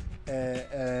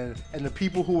and the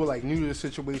people who were like new to the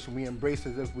situation, we embraced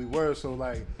as if we were. So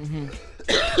like,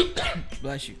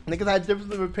 bless you. Niggas had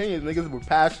different opinions. Niggas were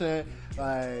passionate.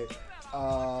 Like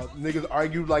niggas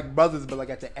argued like brothers, but like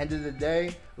at the end of the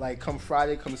day, like come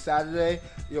Friday, come Saturday,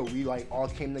 yo, we like all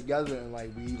came together and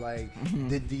like we like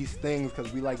did these things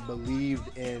because we like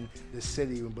believed in the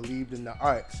city and believed in the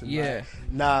arts. And, like,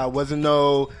 it wasn't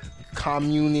no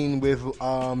communing with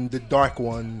the dark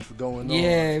ones going on.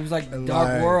 Yeah, it was like and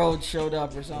Dark World showed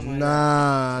up or something.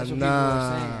 That's what people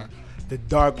were saying. The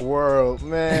Dark World,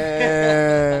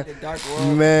 man. The Dark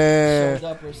World showed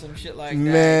up or some shit like that.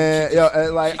 Man,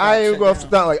 yo, like I ain't gonna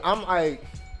stop. Like I'm like,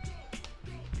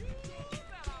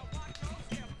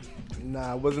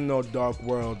 it wasn't no Dark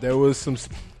World. There was some.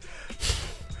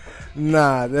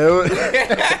 There was.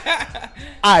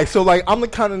 Alright, so like I'm the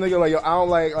kind of nigga like yo, I don't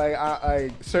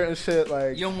like certain shit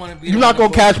like. You don't want to be. You're not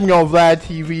gonna catch me on Vlad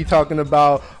TV talking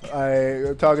about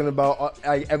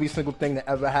every single thing that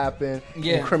ever happened,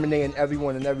 incriminating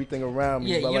everyone and everything around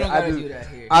me. Yeah, but, you like, don't gotta do that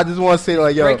here. I just want to say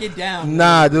like yo, break it down.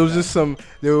 There was just some.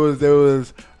 There was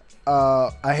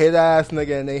a hit ass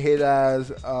nigga and they hit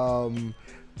ass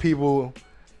people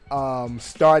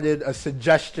started a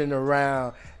suggestion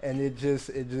around. And it just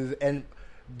and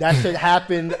that shit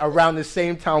happened around the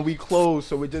same time we closed.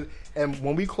 So and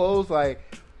when we closed, like,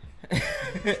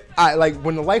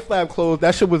 when the Life Lab closed,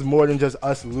 that shit was more than just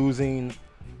us losing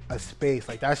a space.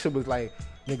 Like that shit was like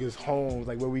niggas' homes,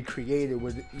 like where we created,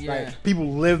 where like people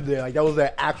lived there. Like that was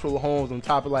their actual homes. On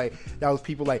top of like that was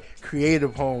people like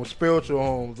creative homes, spiritual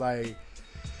homes. Like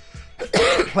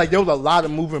like there was a lot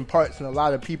of moving parts and a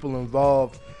lot of people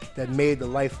involved that made the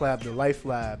Life Lab the Life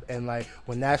Lab. And like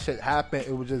when that shit happened,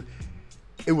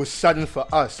 it was sudden for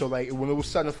us. So like when it was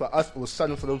sudden for us, it was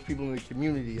sudden for those people in the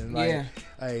community. And like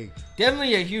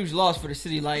definitely a huge loss for the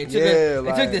city. Like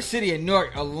it took the city of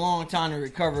Newark a long time to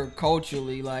recover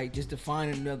culturally, like just to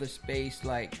find another space.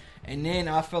 Like, and then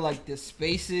I feel like the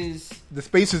spaces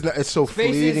it's so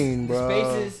fleeting, bro.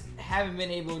 The spaces haven't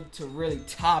been able to really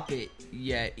top it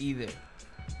yet either.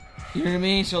 You know what I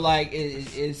mean? So like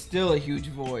it's still a huge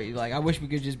void. Like I wish we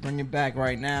could just bring it back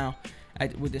right now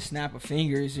with the snap of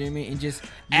fingers, you know what I mean? And just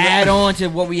add on to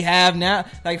what we have now.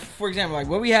 Like for example, like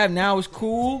what we have now is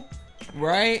cool,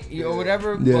 right? Or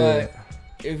whatever. But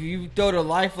if you throw the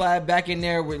Life Lab back in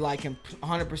there with like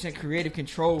 100% creative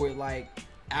control with like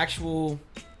actual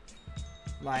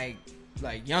like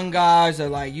young guys or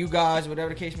like you guys, whatever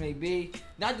the case may be,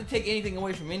 not to take anything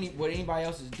away from what anybody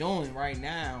else is doing right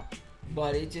now.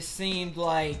 But it just seemed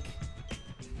like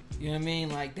You know what I mean?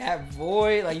 Like that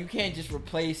void, like you can't just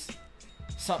replace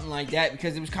something like that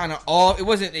because it was kind of all. It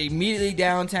wasn't immediately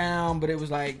downtown, but it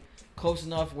was like close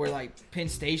enough where like Penn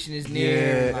Station is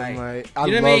near. Yeah, like, and like you I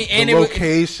know love what I mean? And the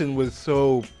location was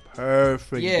so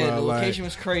perfect. Yeah, bro. the Like, location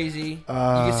was crazy. You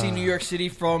could see New York City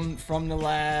from the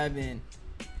lab, and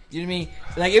you know what I mean.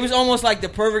 Like it was almost like the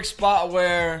perfect spot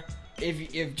where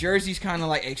if Jersey's kind of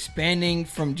like expanding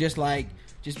from just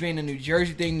being a New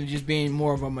Jersey thing to just being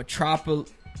more of a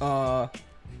metropolis. How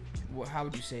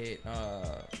would you say it?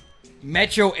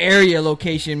 Metro area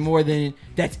location more than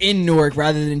that's in Newark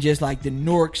rather than just like the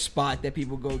Newark spot that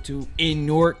people go to in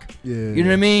Newark. Yeah, you know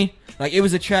what I mean? Like it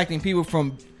was attracting people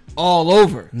from all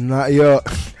over. Not yo.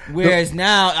 Whereas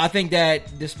now, I think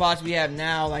that the spots we have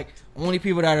now, like only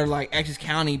people that are like Essex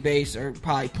County based are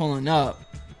probably pulling up.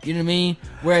 You know what I mean?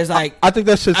 Whereas like I think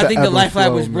that's just. I think the Life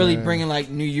Lab was man. really bringing like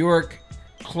New York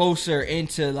closer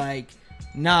into like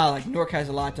like New York has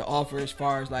a lot to offer as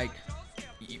far as like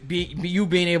you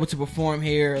being able to perform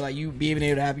here, like you being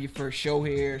able to have your first show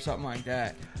here, or something like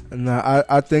that. Nah,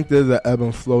 I think there's an ebb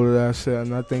and flow to that shit,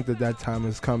 and I think that time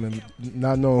is coming.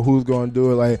 Not knowing who's going to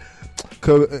do it, like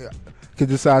could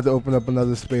decide to open up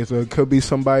another space, or it could be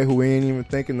somebody who we ain't even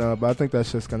thinking of. But I think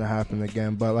that's just gonna happen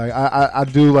again. But like I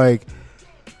do like.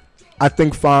 I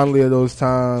think fondly of those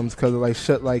times because of like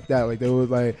shit like that. Like there was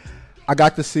like I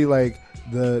got to see like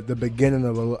the beginning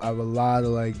of a lot of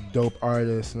like dope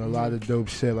artists and a lot of dope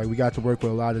shit. Like we got to work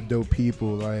with a lot of dope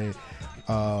people. Like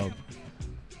my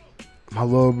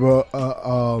little bro,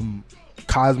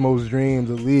 Cosmos Dreams,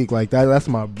 the League. Like that's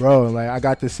my bro. And like I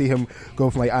got to see him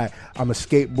go from like I'm a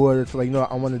skateboarder to like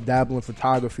I want to dabble in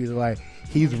photography to like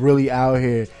he's really out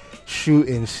here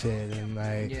shooting shit and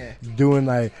like doing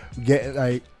like getting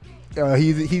like.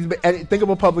 He's been, think of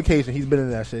a publication. He's been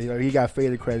in that shit. He got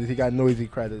Faded credits. He got Noisy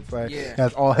credits. Like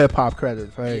has all hip hop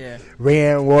credits. Like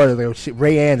Rayanne Waters. Like,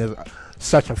 Rayanne is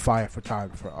such a fire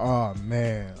photographer. Oh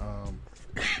man.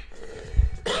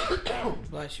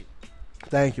 Bless you.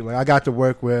 Thank you. Like I got to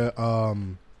work with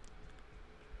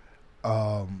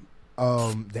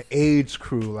the AIDS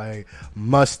crew like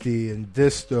Musty and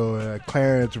Disto and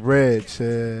Clarence Rich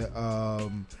and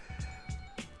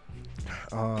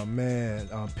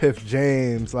Piff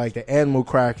James, like the Animal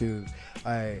Crackers.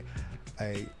 Life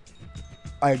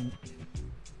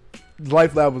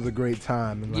Lab was a great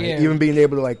time, and like even being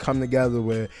able to like come together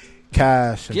with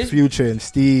Cash and Future and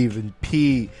Steve and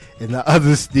Pete and the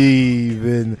other Steve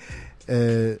and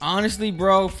honestly,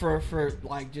 bro, for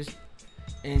like just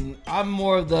and I'm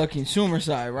more of the consumer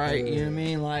side, right? You know what I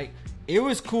mean? Like it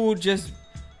was cool just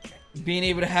being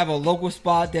able to have a local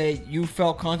spot that you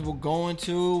felt comfortable going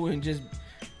to and just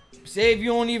say if you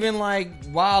don't even like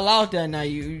wild out that night,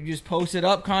 you just post it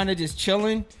up kind of just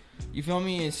chilling, you feel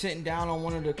me, and sitting down on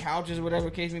one of the couches or whatever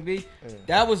the case may be.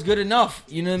 That was good enough,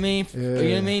 you know what I mean? You know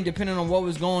what I mean? Depending on what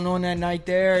was going on that night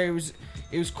there, it was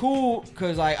cool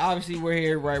because like obviously we're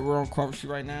here, right? We're on Crawford Street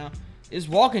right now. It's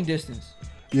walking distance.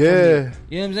 You know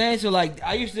what I'm saying? So like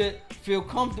I used to feel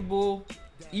comfortable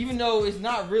even though it's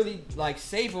not really like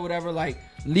safe or whatever, like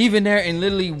leaving there and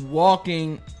literally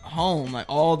walking home, like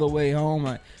all the way home,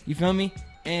 like you feel me?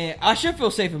 And I should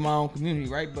feel safe in my own community,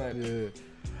 right? But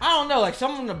I don't know, like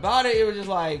something about it, it was just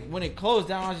like when it closed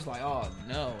down, I was just like, oh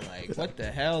no, like what the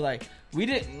hell? Like we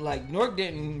didn't, like Newark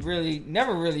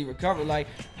never really recover. Like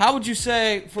how would you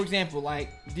say, for example, like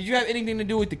did you have anything to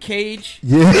do with the Cage?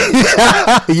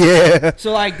 Yeah.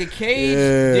 So like the Cage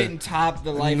didn't top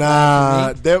the Life.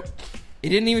 Nah, it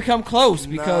didn't even come close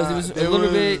because it was a little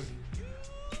bit.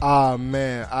 Oh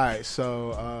man! All right,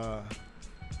 so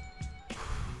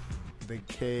the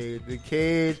Cage.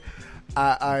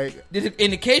 And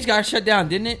the Cage got shut down,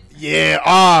 didn't it? Yeah.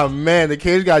 Oh man, the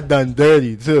Cage got done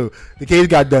dirty too. The Cage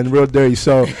got done real dirty.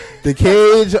 So the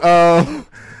Cage,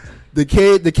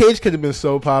 the Cage could have been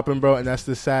so popping, bro, and that's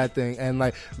the sad thing. And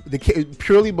like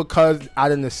purely because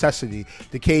out of necessity,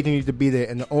 the Cage needed to be there.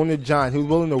 And the owner John, he was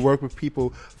willing to work with people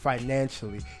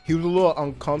financially. He was a little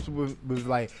uncomfortable with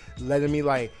like letting me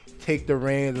like take the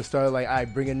reins and start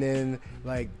like bringing in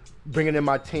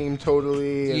my team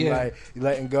totally and like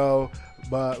letting go.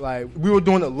 But like we were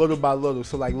doing it little by little,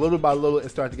 so like little by little it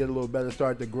started to get a little better,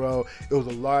 started to grow. It was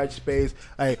a large space.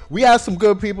 Like we had some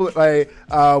good people. Like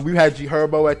we had G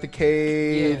Herbo at the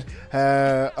Cage,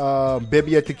 had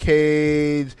Bibby at the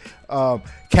Cage,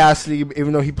 Cassidy,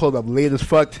 even though he pulled up late as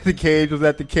fuck to the Cage, was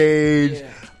at the Cage.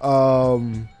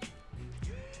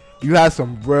 You had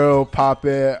some real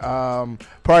poppin'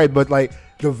 party, but like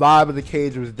the vibe of the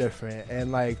Cage was different,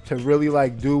 and like to really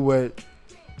do it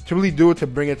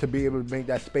to be able to bring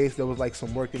that space, there was like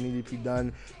some work that needed to be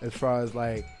done as far as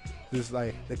like this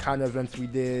like the kind of events we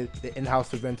did, the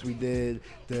in-house events we did,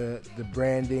 the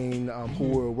branding, who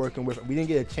we were working with. We didn't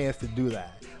get a chance to do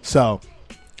that. So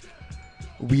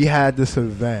we had this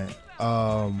event.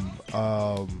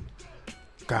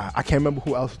 God, I can't remember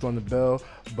who else was on the bill,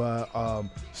 but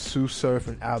Sue Surf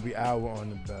and Albie Al were on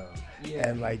the bill. Yeah.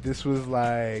 And like this was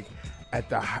like at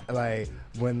the like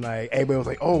when like everybody was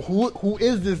like, oh, who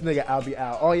is this nigga Albie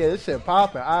Al? Oh yeah, this shit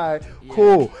popping. All right,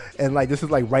 cool. And like this is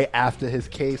like right after his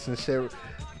case and shit.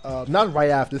 Not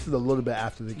right after. This is a little bit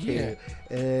after the case.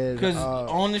 Because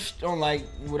on like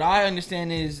what I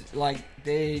understand is like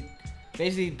they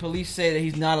basically police say that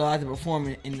he's not allowed to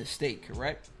perform in the state.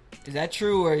 Correct? Is that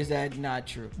true or is that not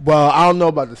true? Well, I don't know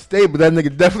about the state, but that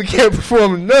nigga definitely can't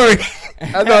perform in Newark.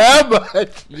 I know that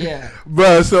much. Yeah.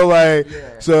 Bro, so like,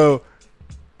 so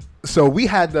we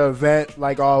had the event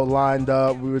like all lined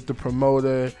up. We were with the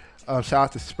promoter. Shout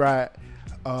out to Sprat.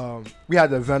 We had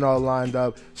the event all lined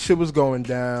up. Shit was going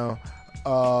down.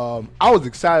 I was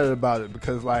excited about it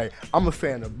because like I'm a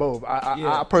fan of both.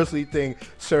 I personally think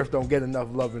Surf don't get enough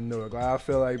love in Newark. Like I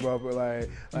feel like, bro, but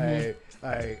like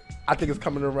I think it's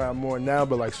coming around more now.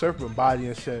 But like Surf been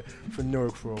bodying shit for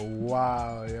Newark for a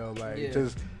while, yo. Like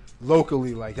just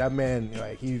locally, like that man,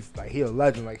 like he a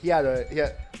legend. Like he had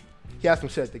some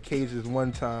shit at the Cages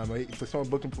one time. Like, for someone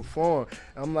booking perform,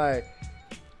 and I'm like.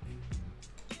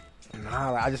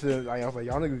 Nah, like, I just didn't, like, I was like,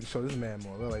 y'all niggas show this man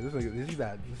more. Like, this is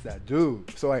that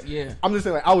dude. So like, I'm just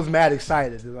saying, like, I was mad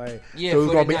excited. Like, so it was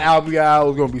gonna be Albie Al, it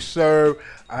was gonna be Serve.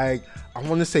 I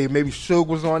want to say maybe Suge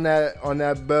was on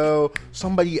that bill.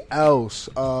 Somebody else.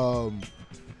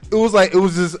 It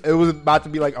was about to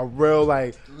be like a real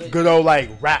like good old like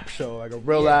rap show, like a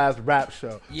real ass rap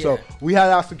show. Yeah. So we had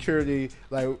our security,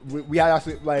 like we had our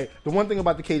like the one thing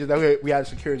about the Cages that we had a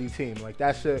security team, like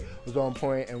that shit was on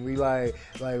point, and we like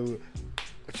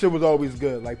shit was always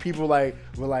good. Like people like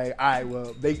were like, all right,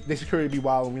 well they security be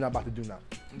wild, and we're not about to do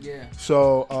nothing. Yeah.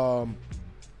 So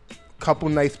couple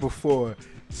nights before.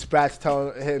 Sprat's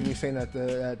telling me saying that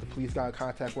the police got in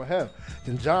contact with him.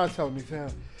 Then John telling me, damn,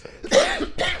 a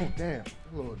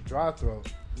little dry throat.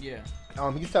 Yeah.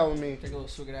 He's telling me. Take a little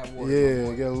swig of that water.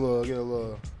 Yeah, get a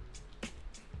little.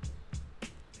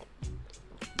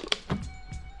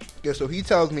 Yeah, so he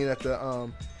tells me that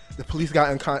the police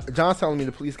got in John's telling me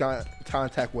the police got in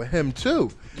contact with him too.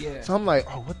 Yeah. So I'm like,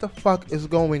 oh, what the fuck is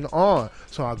going on?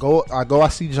 So I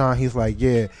see John. He's like,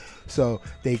 yeah. So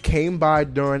they came by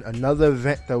during another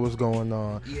event that was going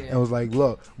on and was like,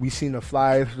 look, we seen the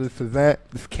flyers for this event.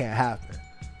 This can't happen.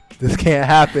 This can't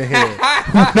happen here.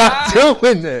 We're not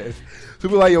doing this. So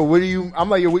we're like, yo, I'm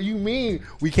like, yo, what do you mean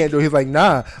we can't do it? He's like,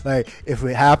 nah. Like, if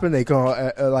it happened, they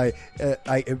gonna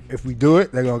if we do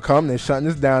it, they're gonna come. They're shutting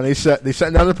this down. They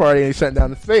shutting down the party. And they shutting down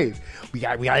the space. We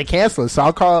gotta cancel it. So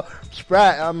I'll call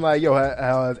Sprat. I'm like, yo,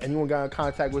 has anyone got in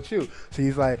contact with you? So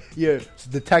he's like, yeah,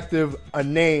 detective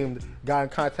unnamed got in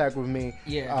contact with me.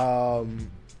 Yeah.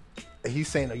 He's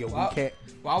saying that, yo, we can't.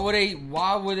 Why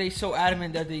were they so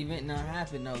adamant that the event not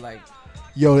happen though? Like,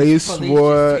 yo, they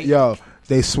swore,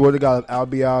 they swore to God if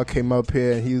Albie Al came up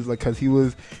here and he was like, cause he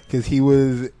was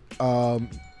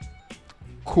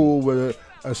cool with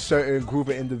a certain group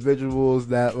of individuals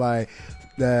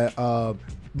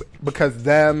because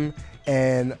them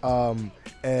and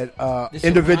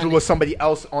individual with somebody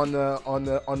else on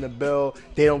the bill,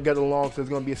 they don't get along, so there's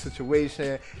gonna be a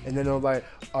situation, and then they're like,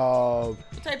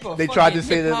 they tried to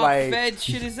say that like, Fed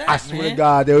shit is that, I swear to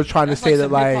God, they were trying to say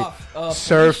that like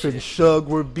Surf and Suge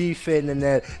were beefing, and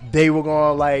that they were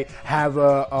gonna like have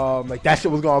a like that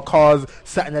shit was gonna cause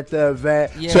something at the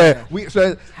event. Yeah.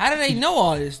 So how do they know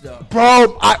all this though,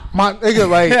 bro? My nigga,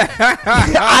 like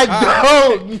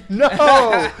I don't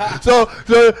know. So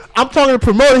I'm talking to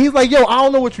promoter. He's like, yo, I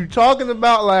don't know what you're talking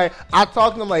about. Like, I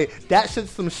talked to him like that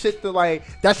shit's some shit that like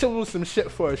that shit was some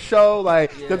shit for a show.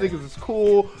 Like, them niggas is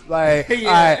cool. Like,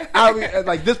 I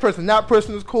like this person, that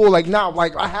person is cool. Like, now,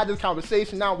 like I had this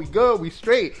conversation. Now we good, we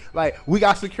straight. Like, we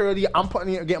got security. I'm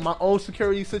getting my own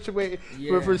security situation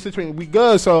for the situation. We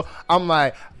good. So I'm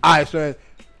like, all right,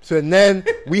 so then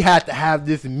we had to have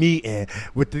this meeting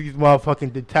with these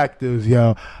motherfucking detectives,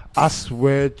 yo. I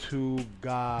swear to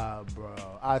God, bro.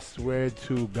 I swear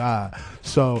to God.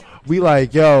 So we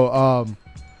like, yo,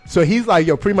 so he's like,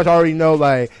 yo, pretty much already know,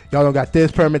 like, y'all don't got this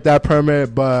permit, that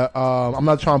permit, but I'm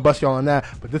not trying to bust y'all on that,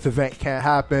 but this event can't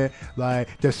happen.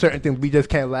 Like, there's certain things we just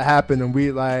can't let happen, and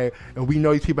we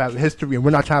know these people have a history, and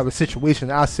we're not trying to have a situation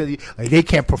in our city. Like, they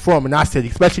can't perform in our city,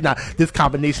 especially not this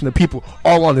combination of people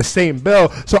all on the same bill.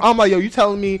 So I'm like, yo, you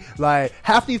telling me, like,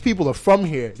 half these people are from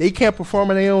here. They can't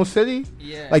perform in their own city?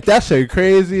 Yeah. Like, that shit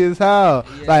crazy as hell.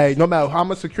 Yeah. Like, no matter how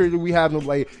much security we have,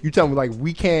 like, you telling me, like,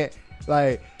 we can't,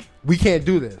 like, we can't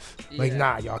do this. Like, Yeah.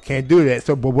 nah, y'all can't do that.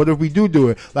 So, but what if we do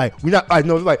it? Like, we're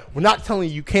not telling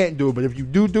you can't do it, but if you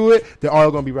do it, there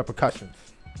are going to be repercussions.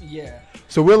 Yeah.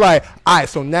 So we're like, all right.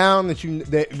 So now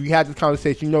that we had this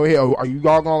conversation, hey, are you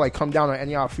all gonna like come down on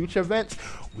any of our future events?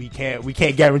 We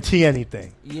can't guarantee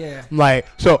anything. Yeah. I'm like,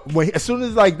 so as soon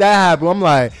as like that happened, I'm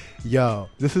like, yo,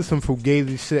 this is some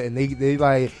fugazi shit, and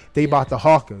they about to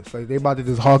hawk us, like they about to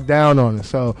just hawk down on us.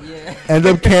 So Yeah. end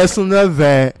up canceling the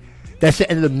event. That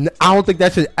shit ended up. I don't think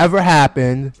that shit ever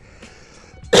happened.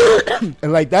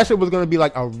 And like that shit was gonna be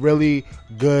like a really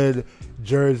good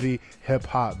Jersey hip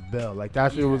hop bill. Like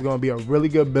that shit was gonna be a really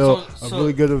good bill, a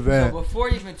really good event. So before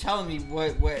you even telling me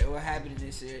what happened in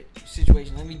this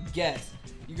situation, let me guess.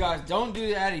 You guys don't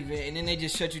do that event, and then they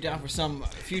just shut you down for some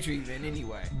future event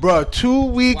anyway. Bro, 2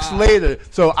 weeks Wow. later,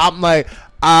 so I'm like,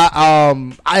 I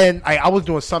was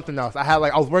doing something else. I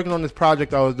was working on this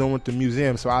project I was doing with the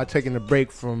museum, so I had taken a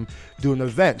break from doing the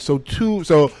event. So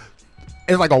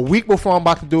it's like a week before I'm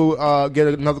about to get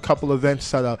another couple events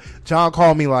set up. John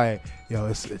called me like, yo,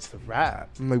 it's the wrap.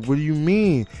 I'm like, what do you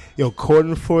mean? Yo, court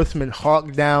enforcement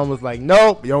hawked down, was like,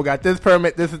 nope, you don't got this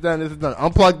permit, this is done,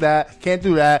 unplug that, can't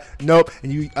do that, nope,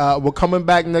 and you we're coming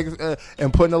back next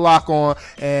and putting the lock on,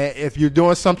 and if you're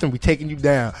doing something, we taking you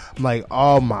down. I'm like,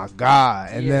 oh my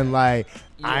God. And then like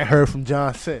I heard from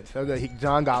John since.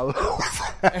 John got loose.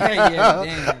 Yeah,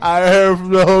 damn. I heard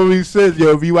from the homie since. Yo,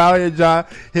 if you out here, John,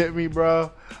 hit me,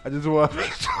 bro. I just want to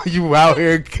make sure you out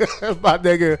here, my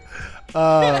nigga.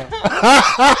 So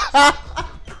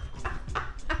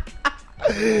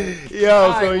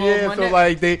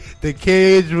like the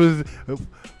cage was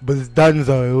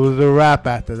donezo. It was a wrap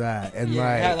after that, and It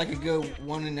like had like a good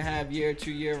 1.5 year,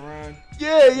 2 year run.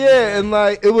 yeah, and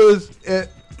like it was.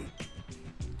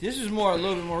 This was a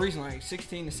little bit more recent, like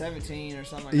 16 to 17 or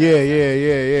something like Yeah,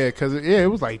 that. because it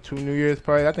was like 2 New Year's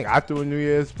parties. I think I threw a New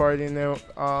Year's party in there.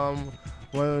 One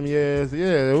of them years.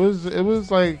 Yeah, it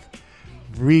was like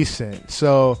recent.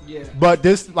 So, but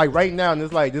this like right now,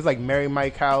 this like Mary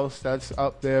Mike House that's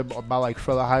up there by like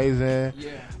Frilla Heisen.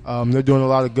 Yeah. They're doing a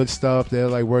lot of good stuff. They're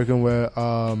like working with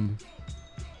Vibes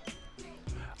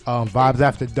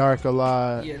After Dark a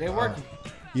lot. Yeah, they're working.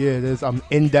 Yeah, there's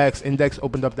Index. Index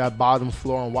opened up that bottom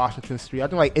floor on Washington Street. I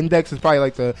think like Index is probably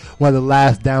like one of the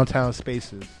last downtown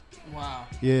spaces. Wow.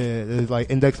 Yeah, there's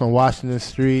like Index on Washington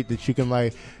Street that you can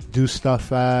like do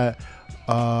stuff at.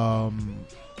 I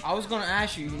was gonna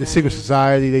ask you. The Secret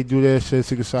Society, they do their shit.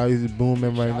 Secret Society is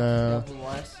booming right now.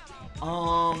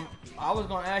 I was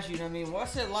gonna ask you.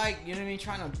 What's it like? You know what I mean?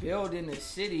 Trying to build in a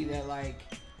city that like,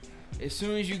 as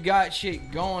soon as you got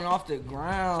shit going off the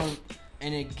ground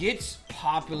and it gets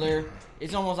popular,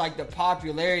 it's almost like the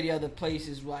popularity of the place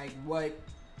is like what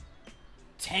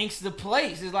tanks the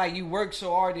place. It's like you work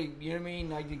so hard to, you know what I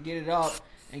mean, like to get it up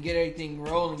and get everything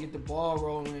rolling, get the ball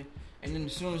rolling, and then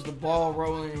as soon as the ball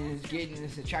rolling and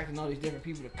it's attracting all these different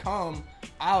people to come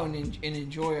out and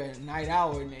enjoy a night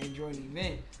out and enjoy an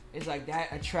event, it's like that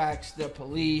attracts the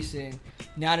police, and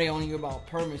now they only hear about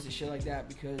permits and shit like that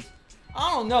because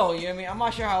I don't know, you know what I mean? I'm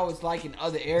not sure how it's like in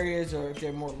other areas or if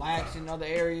they're more lax in other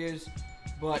areas,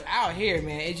 but out here,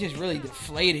 man, it's just really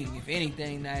deflating, if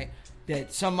anything, that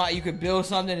somebody, you could build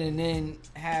something and then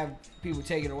have people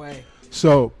take it away.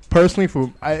 So personally,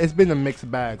 it's been a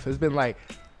mixed bag. So it's been like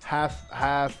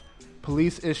half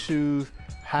police issues,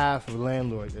 half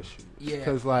landlord issues. Yeah.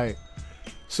 Because like,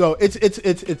 so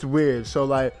it's weird. So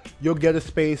like, you'll get a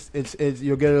space.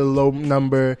 You'll get a low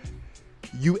number.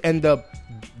 You end up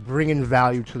bringing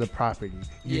value to the property.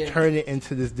 You turn it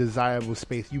into this desirable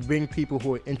space. You bring people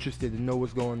who are interested and know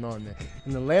what's going on there.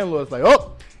 And the landlord's like,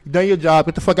 oh, you done your job.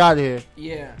 Get the fuck out of here.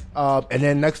 Yeah. And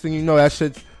then next thing you know, that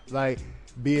shit's like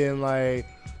being like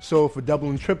sold for double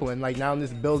and triple. And like now in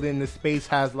this building, this space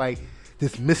has like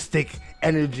this mystic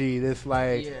energy. This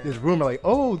like this rumor, like,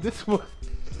 oh, this was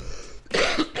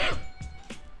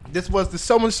this was the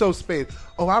so and so space.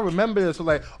 Oh, I remember this. So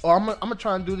like, oh, I'm gonna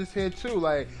try and do this here too.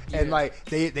 Like, and like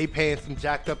they paying some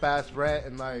jacked up ass rent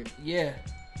and like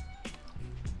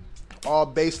all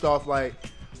based off like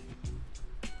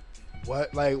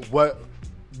what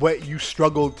you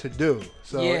struggled to do.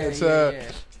 So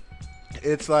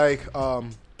it's like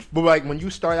but like when you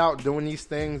start out doing these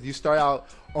things, you start out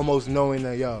almost knowing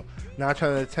that 9 out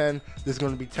of 10 this is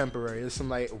going to be temporary. It's some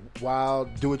like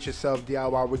wild do-it-yourself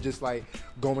DIY. We're just like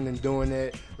going and doing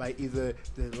it. Like either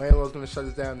the landlord's going to shut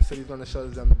us down, the city's going to shut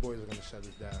us down, the boys are going to shut us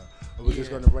down, or we're just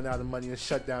going to run out of money and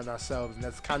shut down ourselves. And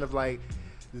that's kind of like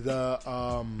the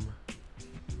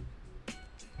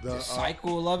the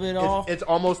cycle of it all. It's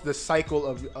almost the cycle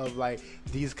of like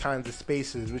these kinds of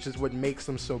spaces, which is what makes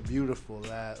them so beautiful.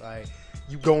 That like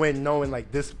you go in knowing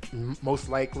like this most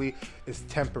likely is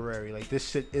temporary. Like this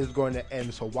shit is going to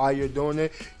end. So while you're doing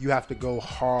it, you have to go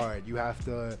hard. You have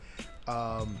to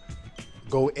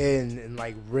go in and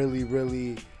like really,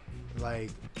 really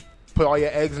like put all your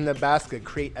eggs in the basket,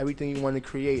 create everything you want to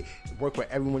create, work with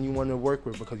everyone you want to work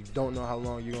with, because you don't know how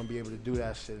long you're going to be able to do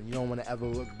that shit. And you don't want to ever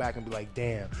look back and be like,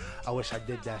 damn, I wish I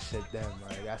did that shit then.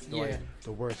 Like, that's like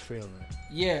the worst feeling.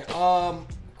 Yeah.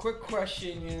 Quick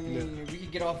question, you know what I mean? We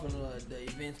could get off on the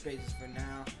event spaces for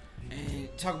now and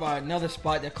talk about another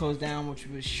spot that closed down, which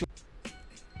was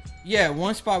Yeah,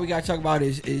 one spot we gotta talk about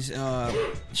is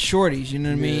Shorty's. You know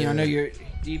what I mean? I know you're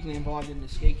deeply involved in the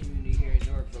skate community here in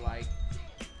Newark, but like,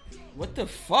 what the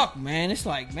fuck, man? It's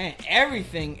like, man,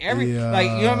 everything, like, you know what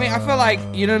I mean? I feel like,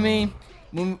 you know what I mean?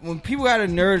 When people got a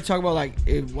nerd to talk about like,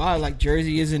 like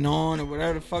Jersey isn't on or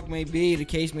whatever the fuck may be, the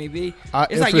case may be,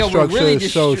 it's like, yo, we're really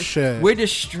we're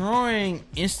destroying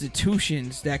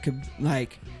institutions that could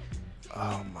like.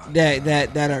 Oh my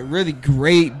that are really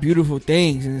great, beautiful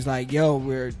things, and it's like, yo,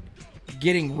 we're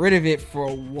getting rid of it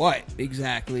for what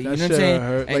exactly? You know what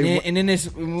I'm saying? And then it's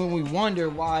when we wonder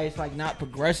why it's like not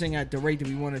progressing at the rate that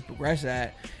we want to progress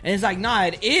at, and it's like, nah,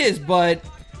 it is, but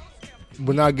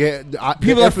we're not getting.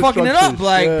 People are fucking it up.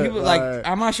 Like people, like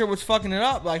I'm not sure what's fucking it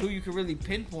up. Like who you can really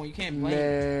pinpoint. You can't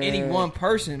blame any one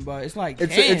person, but it's like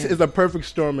it's a perfect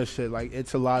storm of shit. Like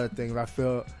it's a lot of things. I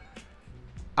feel.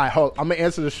 I'm gonna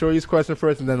answer the Shorty's question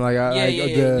first, and then then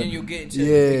you'll get into the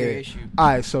bigger issue. All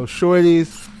right, so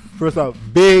Shorty's. First off,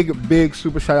 big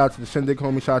super shout out to the Shindig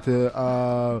homie. Shout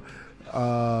out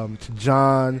to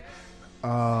John.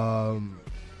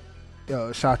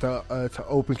 Shout out to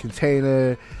Open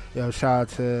Container. Shout out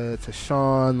to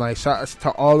Sean. Like shout out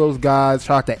to all those guys.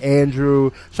 Shout out to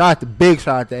Andrew. Shout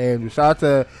out to Andrew. Shout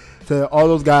out to all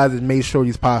those guys that made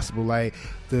Shorty's possible. Like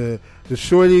the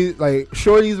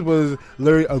Shorty's was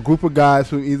literally a group of guys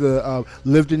who either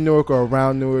lived in Newark or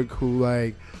around Newark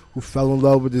who fell in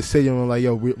love with the city and were like,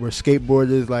 yo, we're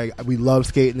skateboarders, like we love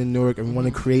skating in Newark and we want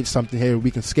to create something here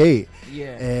we can skate.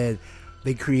 Yeah. And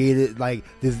they created like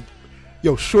this.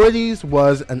 Yo, Shorty's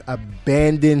was an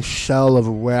abandoned shell of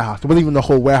a warehouse. It wasn't even the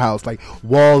whole warehouse. Like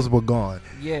walls were gone.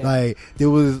 Yeah. Like there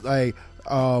was like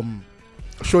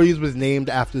Shorty's was named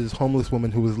after this homeless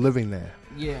woman who was living there.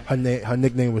 Yeah. Her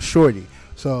nickname was Shorty.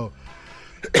 So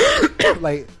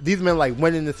like these men like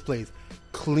went in this place,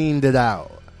 cleaned it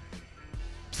out,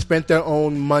 spent their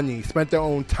own money, spent their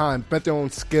own time, spent their own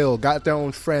skill, got their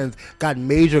own friends, got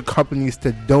major companies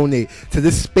to donate to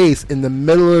this space in the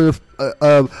middle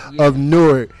of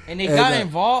Newark. And they got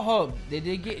involved. They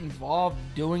did get involved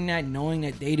doing that, knowing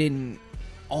that they didn't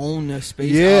own the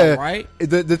space. Yeah, right.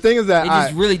 The thing is that they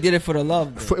just really did it for the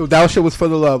love. That shit was for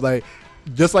the love. Like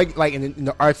just like in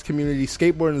the arts community,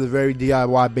 skateboarding is a very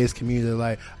DIY based community.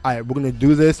 Like, all right, we're gonna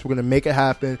do this. We're gonna make it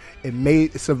happen. It may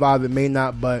survive. It may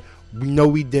not, but we know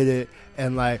we did it,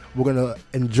 and like we're gonna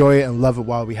enjoy it and love it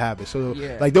while we have it. So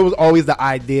like there was always the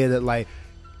idea that like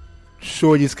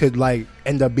Shorty's could like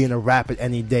end up being a rap at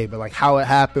any day, but like how it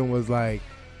happened was like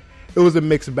it was a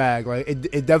mixed bag. Like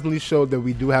it definitely showed that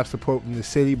we do have support from the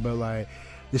city, but like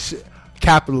this shit,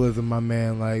 capitalism, my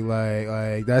man, like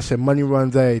that shit, money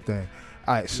runs everything.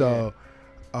 All right, so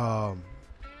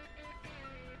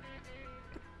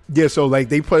so like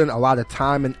they put in a lot of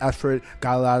time and effort,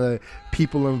 got a lot of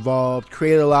people involved,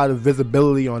 created a lot of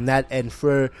visibility on that end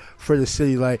for the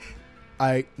city. Like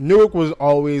Newark was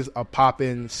always a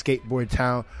poppin' skateboard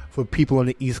town for people on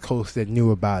the East Coast that knew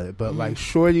about it. But like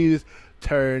Shorty's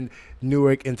turned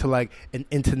Newark into like an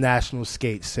international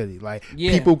skate city. Like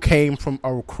people came from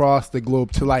across the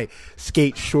globe to like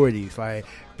skate Shorty's. Like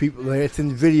people, it's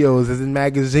in videos, it's in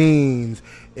magazines.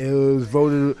 It was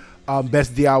voted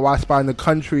best DIY spot in the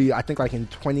country, I think like in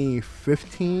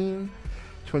 2015,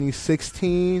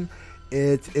 2016.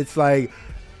 It's like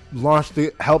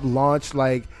helped launch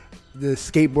like the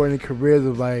skateboarding careers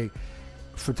of like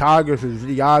photographers,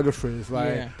 videographers,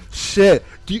 like shit.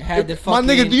 My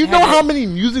nigga, do you know how many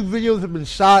music videos have been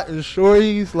shot in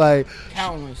Shorty's? Like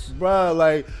countless, bro.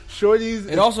 Like Shorty's.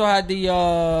 It also had the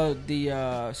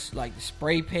like the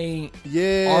spray paint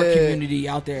art community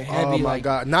out there heavy. Oh my like,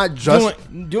 god, not just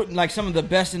doing like some of the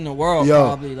best in the world. Yo,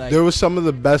 probably like there was some of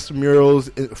the best murals,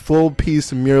 full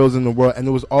piece murals in the world, and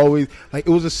it was always like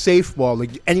it was a safe wall.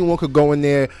 Like anyone could go in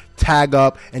there, tag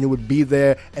up, and it would be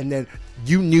there, and then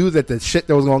you knew that the shit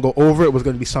that was going to go over it was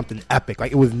going to be something epic.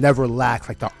 Like, it was never lax.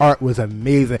 Like, the art was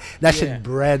amazing. That shit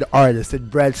bred artists.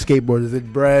 It bred skateboarders.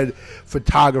 It bred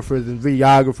photographers and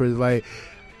videographers. Like,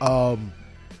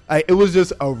 it was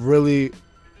just a really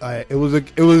It was.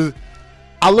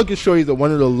 I look at Shorties as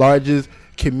one of the largest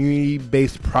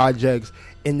community-based projects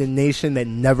in the nation that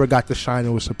never got the shine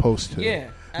it was supposed to. Yeah,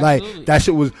 absolutely. Like that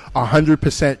shit was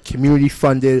 100% community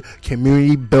funded,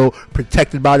 community built,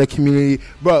 protected by the community,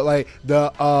 bro. Like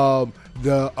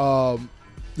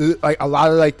like a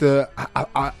lot of like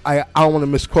I don't want to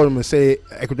misquote them and say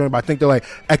Ecuadorian, but I think they're like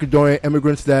Ecuadorian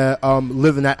immigrants that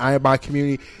live in that Ironbark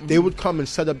community. Mm-hmm. They would come and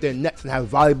set up their nets and have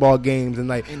volleyball games and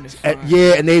like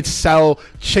and they'd sell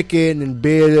chicken and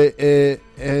beer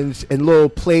and little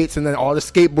plates, and then all the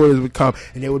skateboarders would come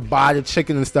and they would buy the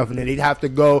chicken and stuff, and then they'd have to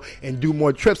go and do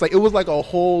more trips. Like it was like a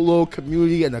whole little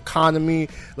community and economy.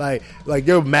 Like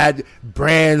there were mad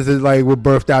brands that like were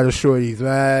birthed out of Shorties,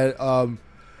 man.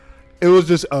 It was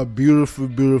just a beautiful,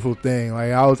 beautiful thing.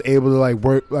 Like I was able to like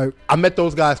work. Like I met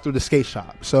those guys through the skate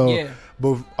shop. So, yeah.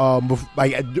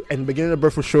 Like in the beginning of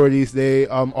Birth for Shorties, they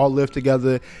all lived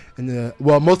together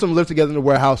most of them lived together in the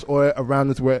warehouse or around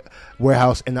this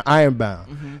warehouse in the Ironbound,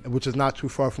 mm-hmm. which is not too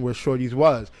far from where Shorties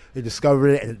was. They discovered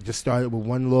it and it just started with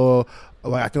one little,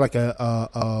 like I think like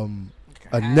a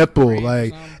nipple,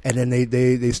 like, and then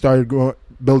they started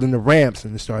building the ramps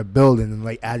and they started building and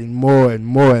like adding more and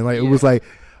more, and like it was like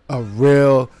a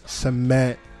real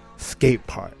cement skate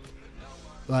park.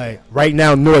 Like right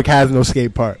now, Newark has no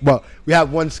skate park. Well, we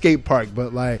have one skate park,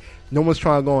 but like no one's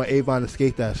trying to go on Avon to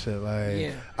skate that shit.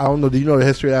 Like I don't know. Do you know the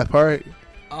history of that park?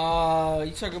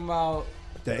 You talking about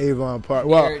the Avon Park?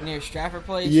 Near Stratford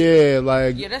Place. Yeah,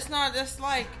 like that's not the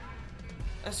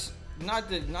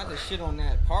shit on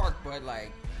that park, but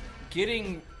like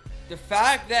getting the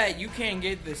fact that you can't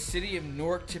get the city of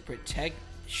Newark to protect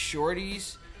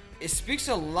Shorties. It speaks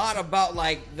a lot about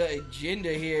like the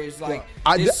agenda here. Is like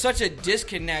there's such a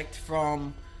disconnect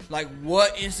from like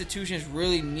what institutions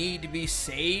really need to be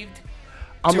saved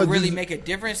to really make a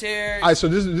difference here. All right, so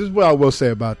this is what I will say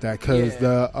about that, because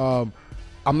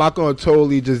I'm not going to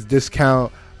totally just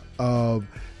discount the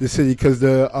city, because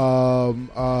the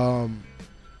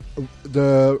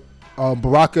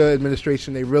Baraka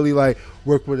administration, they really like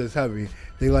work with us heavy.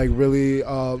 They like really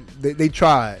they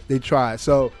tried.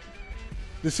 So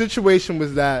the situation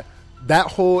was that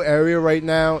whole area right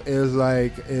now is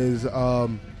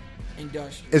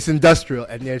industrial. It's industrial,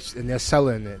 and they're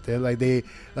selling it.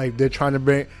 They're trying to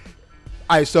bring.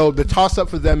 All right, so the toss up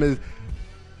for them is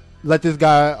let this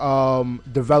guy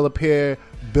develop here,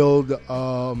 build.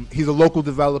 He's a local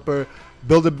developer.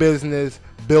 Build a business,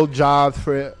 build jobs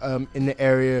for in the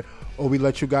area, or we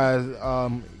let you guys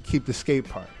keep the skate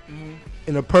park. Mm-hmm.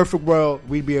 In a perfect world,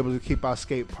 we'd be able to keep our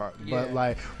skate park. Yeah. But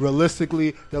like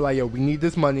realistically, they're like, yo, we need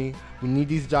this money. We need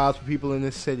these jobs for people in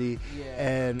this city. Yeah.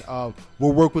 And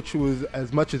we'll work with you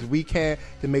as much as we can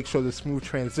to make sure the smooth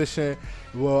transition.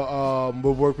 We'll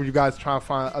work with you guys to try and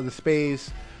find other space.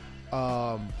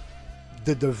 The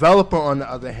developer, on the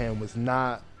other hand, was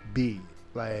not B.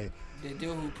 Like the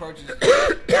dude who purchased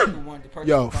who wanted to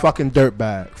purchase fucking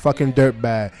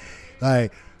dirtbag.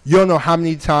 Like you don't know how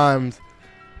many times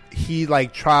he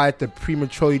like tried to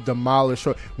prematurely demolish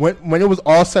when it was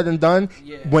all said and done.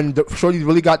 When the Shorties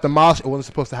really got demolished, it wasn't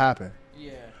supposed to happen.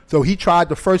 So he tried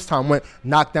the first time,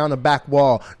 knocked down the back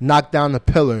wall, knocked down the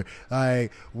pillar.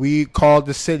 Like we called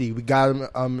the city, we got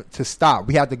him to stop.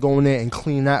 We had to go in there and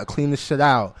clean the shit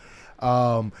out.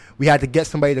 We had to get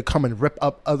somebody to come and rip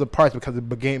up other parts because it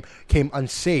became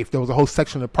unsafe. There was a whole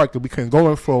section of the park that we couldn't go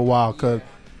in for a while because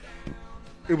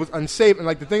it was unsafe. And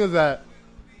like the thing is that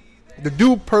the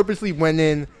dude purposely went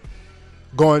in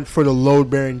going for the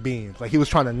load-bearing beams. Like he was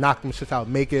trying to knock them shit out,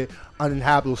 make it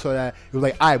uninhabitable, so that it was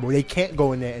like, all right, well, they can't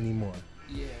go in there anymore.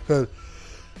 Yeah.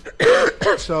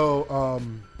 So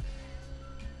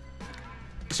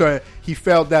he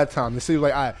failed that time. The city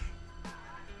was like, all right.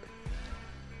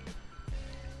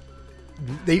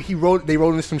 They wrote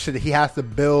in some shit that he has to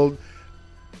build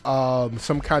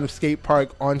some kind of skate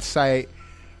park on site,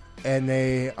 and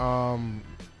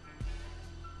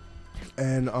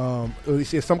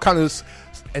some kind of,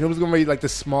 and it was gonna be like the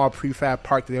small prefab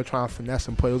park that they were trying to finesse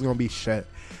and put. It was gonna be shit,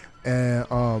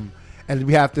 and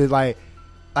we have to like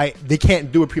they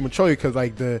can't do it prematurely because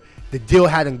like the deal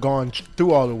hadn't gone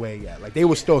through all the way yet. Like they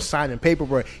were still signing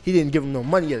paperwork. He didn't give them no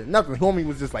money yet. Nothing. Homie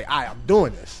was just like, "All right, I'm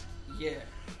doing this." Yeah.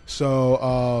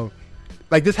 So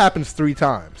like this happens 3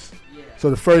 times. Yeah. So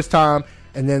the first time,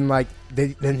 and then like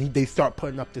they start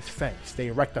putting up this fence. They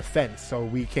erect a fence so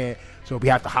we can't. So we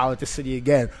have to holler at the city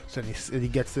again, so the city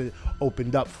gets it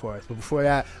opened up for us. But before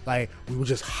that, like we would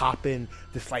just hop in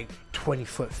this like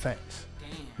 20-foot fence.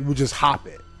 Damn. We would just hop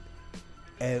it,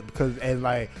 and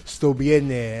like still be in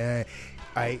there. And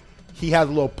like he has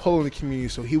a little pull in the community,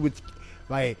 so he would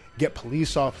like get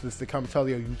police officers to come tell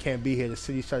you you can't be here. The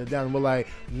city shut it down. And we're like,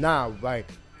 nah, like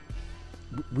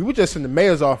we were just in the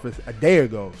mayor's office a day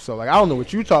ago. So like I don't know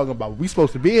what you talking about. We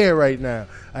supposed to be here right now.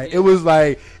 Like, it was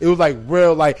like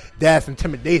real like that's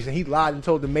intimidation. He lied and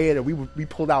told the mayor that we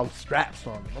pulled out straps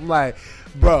on him. I'm like,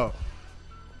 bro.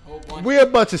 We're a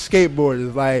bunch of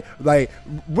skateboarders. Like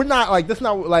we're not like that's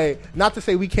not like not to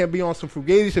say we can't be on some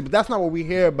fugazi shit, but that's not what we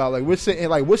hear about. Like we're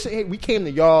sitting we came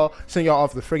to y'all, send y'all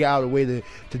off to figure out a way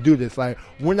to do this. Like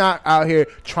we're not out here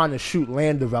trying to shoot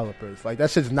land developers. Like that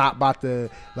shit's not about to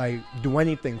like do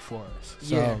anything for us.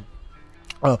 So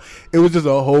it was just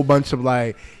a whole bunch of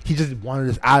like he just wanted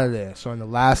us out of there. So in the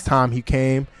last time he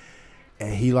came.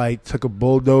 And he like took a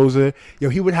bulldozer. Yo,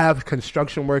 he would have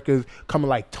construction workers coming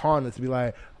like taunt us, be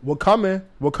like, "We're coming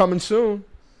soon,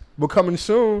 we're coming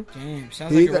soon." Damn,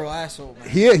 sounds like a real asshole, man.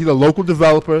 He's a local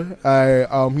developer.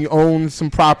 He owns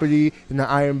some property in the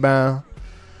Ironbound,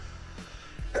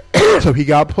 so he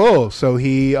got pulled. So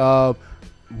he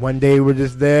one day we're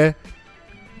just there,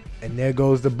 and there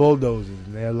goes the bulldozers,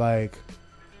 and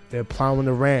they're plowing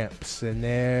the ramps, and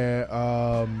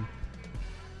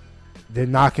they're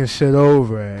knocking shit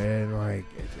over, and like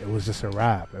it was just a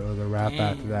wrap. It was a wrap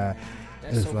after that.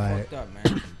 That's it's so like, fucked up,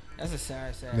 man. That's a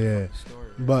sad story.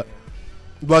 But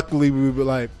luckily we were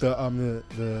like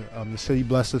the city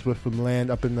blessed us with some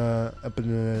land up in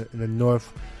the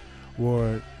north,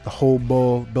 where the whole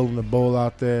bowl building the bowl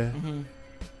out there.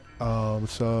 Mm-hmm.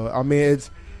 So I mean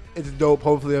it's dope.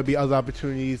 Hopefully there'll be other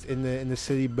opportunities in the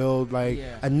city. Build like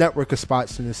a network of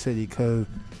spots in the city because.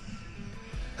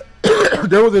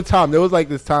 There was this time where like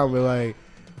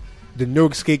the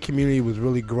Newark skate community was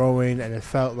really growing, and it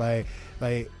felt like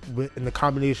in the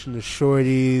combination of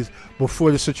shorties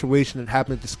before the situation that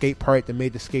happened at the skate park that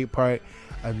made the skate park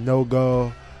a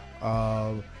no-go,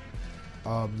 the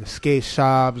skate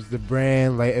shops, the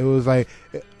brand, like it was like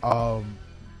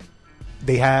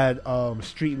they had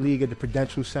Street League at the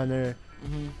Prudential Center,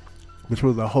 which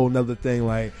was a whole nother thing.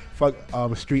 Like fuck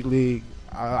Street League.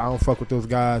 I don't fuck with those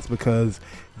guys because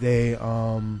they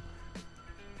I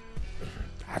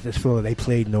just feel like they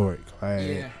played Newark.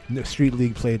 Like Street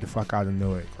League played the fuck out of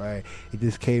Newark. Like it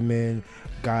just came in,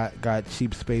 got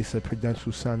cheap space at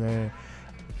Prudential Center.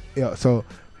 Yeah, so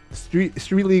Street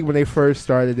League when they first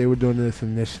started, they were doing this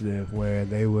initiative where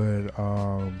they would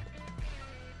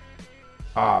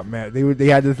they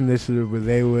had this initiative where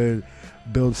they would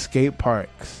build skate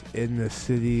parks in the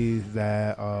cities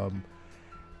that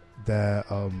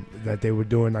they were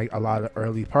doing like a lot of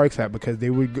early parks at, because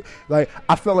they would like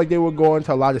I felt like they were going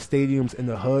to a lot of stadiums in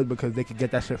the hood because they could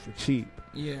get that shit for cheap.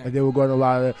 Yeah, like they were going to a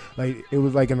lot of like it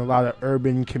was like in a lot of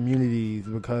urban communities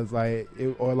because like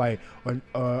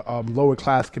lower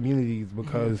class communities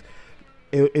because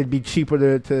it'd be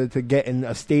cheaper to get in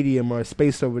a stadium or a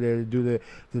space over there to do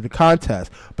the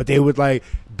contest. But they would like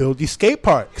build these skate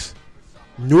parks.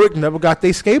 Newark never got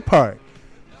their skate park.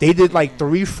 They did like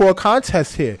 3-4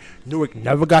 contests here. Newark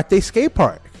never got their skate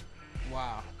park.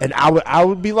 Wow. And I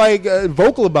would be like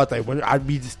vocal about that. When I'd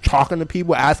be just talking to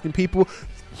people, asking people,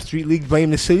 Street League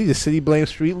blame the city blames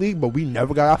Street League, but we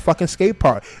never got our fucking skate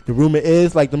park. The rumor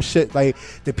is like them shit, like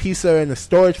the pizza and the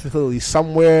storage facility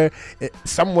somewhere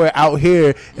out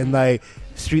here, and like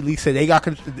Street League said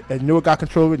Newark got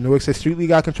control of it. Newark said Street League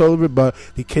got control of it, but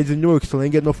the kids in Newark still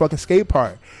ain't getting no fucking skate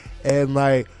park. And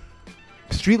like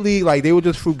Street League, like they were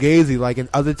just fugazi. Like in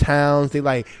other towns, they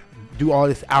like do all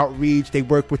this outreach. They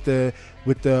work with the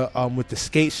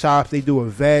skate shops. They do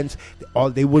events.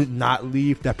 They would not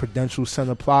leave that Prudential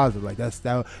Center Plaza. Like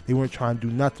that. They weren't trying to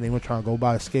do nothing. They weren't trying to go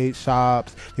by the skate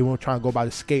shops. They weren't trying to go by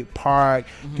the skate park.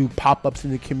 Do pop-ups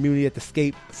in the community at the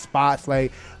skate spots.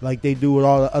 Like they do with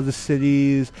all the other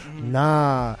cities.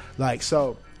 Nah. Like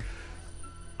so,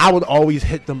 I would always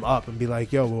hit them up and be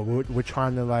like, "Yo, we're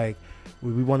trying to like."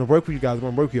 We want to work with you guys. We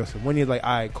want to work with you. So one year, like, all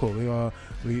right, cool. We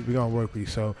gonna work with you.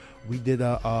 So we did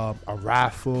a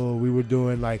raffle. We were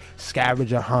doing like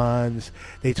scavenger hunts.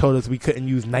 They told us we couldn't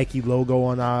use Nike logo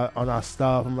on our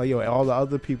stuff. I'm like, yo, all the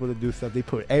other people that do stuff, they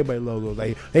put everybody logo.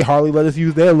 They hardly let us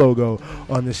use their logo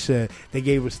on this shit. They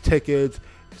gave us tickets.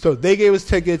 So they gave us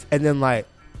tickets, and then like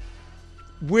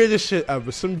weirdest shit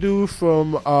ever. Some dude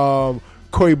from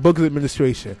Cory Booker's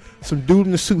administration, some dude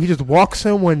in the suit. He just walks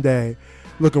in one day.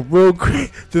 Looking real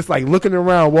great, just like looking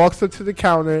around, walks up to the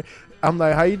counter. I'm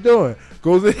like, how you doing?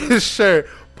 Goes in his shirt,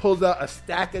 pulls out a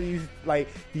stack of these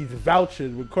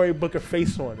vouchers with Cory Booker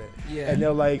face on it. Yeah. And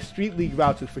they're like Street League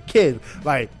vouchers for kids.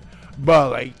 Like, bro,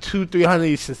 like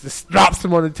 200-300 just drops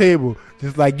them on the table.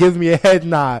 Just like gives me a head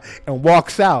nod and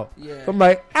walks out. Yeah. So I'm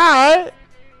like, all right,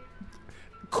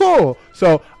 cool.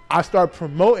 So I start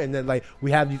promoting that, like,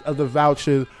 we have these other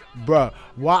vouchers, bruh.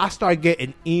 While I start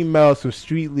getting emails from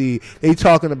Street League, they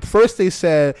talking. First, they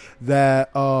said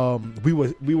that we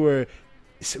were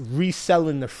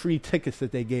reselling the free tickets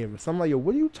that they gave us. I'm like, yo,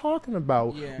 what are you talking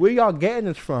about? Yeah. Where y'all getting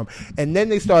this from? And then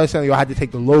they started saying, yo, I had to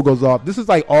take the logos off. This is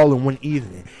like all in one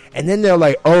evening. And then they're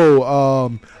like,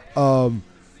 you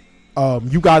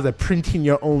guys are printing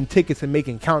your own tickets and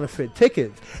making counterfeit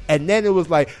tickets. And then it was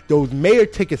like, those mayor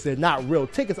tickets are not real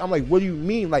tickets. I'm like, what do you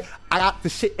mean? Like, I got the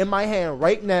shit in my hand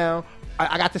right now.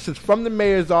 I got this shit from the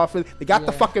mayor's office. They got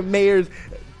the fucking mayor's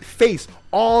face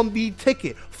on the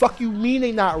ticket. Fuck you mean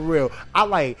they not real?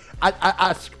 I'm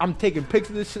taking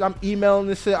pictures of this shit. I'm emailing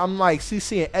this shit. I'm like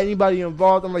CCing anybody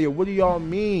involved. I'm like, yo, what do y'all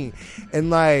mean? And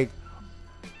like,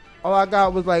 all I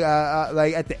got was like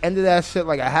at the end of that shit,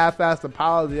 like a half-assed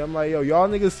apology. I'm like, yo, y'all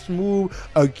niggas smooth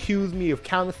accuse me of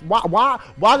counterfeit.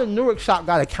 Why the Newark shop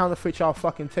got to counterfeit y'all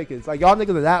fucking tickets? Like, y'all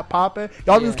niggas are that popping.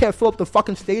 Y'all niggas can't fill up the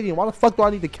fucking stadium. Why the fuck do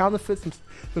I need to counterfeit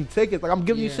some tickets? Like, I'm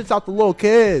giving you shits out to little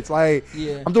kids. Like,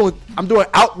 I'm doing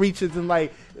outreaches and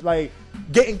like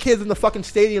getting kids in the fucking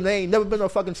stadium. They ain't never been to a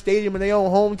fucking stadium in their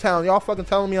own hometown. Y'all fucking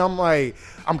telling me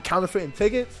I'm counterfeiting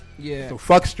tickets? Yeah. So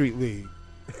fuck Street League.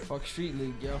 Fuck Street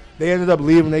League, yo. They ended up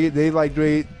leaving. They like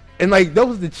and like that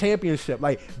was the championship.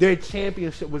 Like their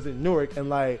championship was in Newark, and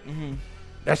like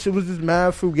that shit was just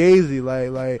mad fugazi.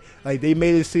 Like they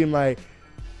made it seem like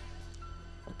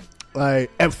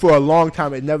and for a long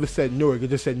time it never said Newark. It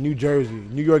just said New Jersey,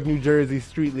 New York, New Jersey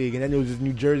Street League, and then it was just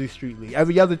New Jersey Street League.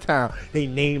 Every other town they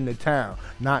named the town,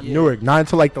 not Newark. Not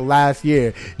until like the last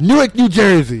year, Newark, New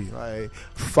Jersey. Like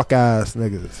fuck ass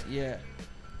niggas. Yeah.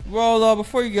 Well,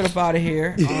 before you get up out of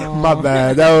here, my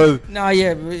bad. That was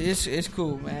it's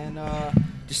cool, man.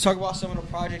 Just talk about some of the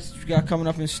projects that you got coming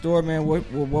up in store, man. What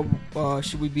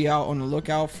should we be out on the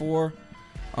lookout for?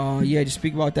 Just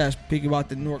speak about that. Speak about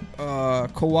the Newark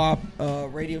Co-op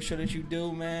radio show that you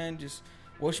do, man. Just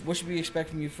what should we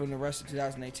expect from you for the rest of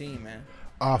 2018, man?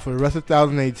 For the rest of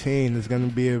 2018, it's going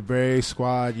to be a very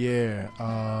squad year.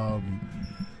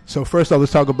 So first off,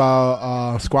 let's talk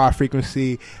about Squad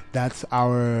Frequency. That's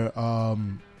our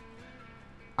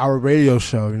radio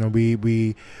show. You know,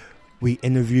 we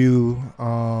interview.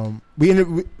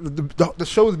 The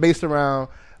show is based around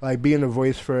like being a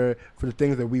voice for the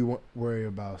things that we worry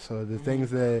about. So the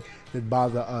things that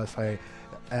bother us, like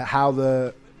how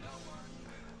the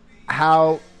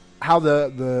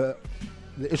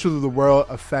issues of the world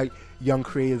affect young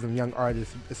creators and young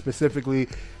artists, specifically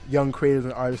young creators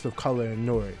and artists of color in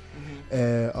Newark.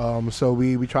 And so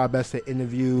we try our best to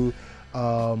interview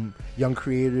young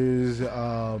creators,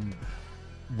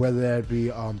 whether that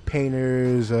be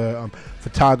painters,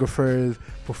 photographers,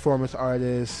 performance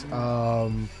artists. Our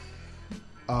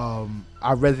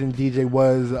resident DJ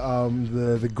was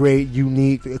the great,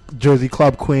 unique Jersey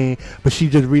Club Queen, but she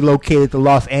just relocated to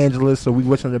Los Angeles, so we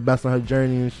wish her the best on her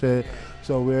journey and shit.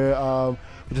 So we're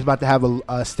just about to have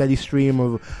a steady stream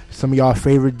of some of y'all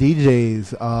favorite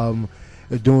DJs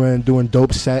doing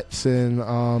dope sets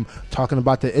and talking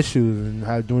about the issues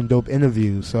and doing dope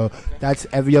interviews. So that's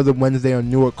every other Wednesday on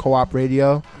Newark Co-op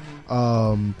Radio.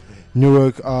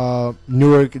 Newark.fm,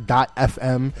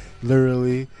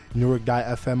 literally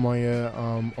Newark.fm on your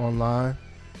online.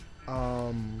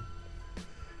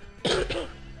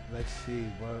 Let's see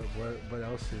what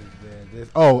else is there. There's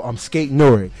Skate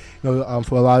Newark. You know,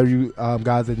 for a lot of you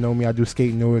guys that know me, I do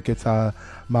Skate Newark. It's my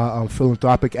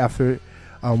philanthropic effort.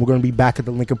 We're going to be back at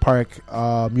the Lincoln Park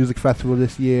Music Festival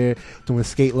this year, doing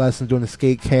skate lessons, doing a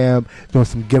skate camp, doing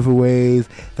some giveaways.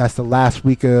 That's the last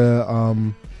week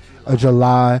of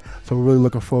July, so we're really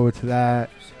looking forward to that.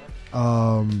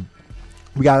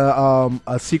 We got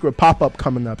a secret pop-up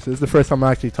coming up, so this is the first time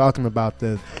I'm actually talking about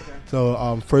this.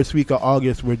 So first week of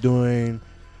August, we're doing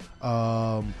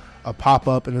a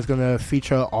pop-up, and it's going to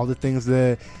feature all the things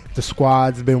that the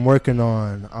squad's been working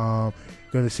on.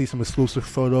 Going to see some exclusive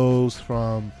photos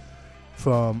from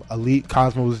Elite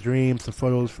Cosmos Dream, some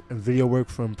photos and video work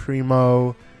from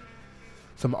Primo,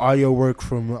 some audio work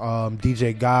from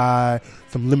DJ Guy,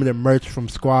 some limited merch from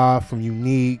Squad, from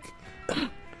Unique.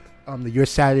 The Your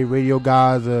Saturday Radio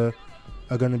guys are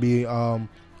going to be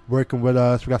working with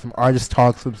us. We got some artist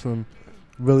talks with some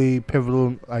really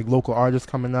pivotal like local artists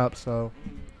coming up. So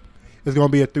it's going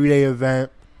to be a 3-day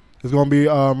event. It's going to be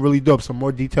really dope. Some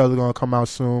more details are going to come out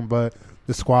soon, but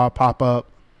the Squad pop up,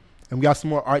 and we got some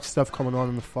more art stuff coming on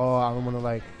in the fall. I don't want to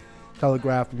like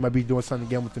telegraph. We might be doing something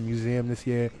again with the museum this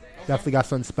year. Definitely got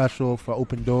something special for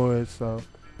open doors. So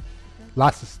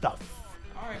lots of stuff.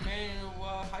 All right, man.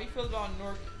 How you feel about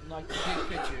Newark, like the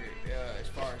big picture, as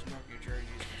far as Newark, New Jersey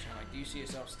is concerned? Like, do you see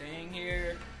yourself staying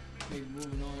here, maybe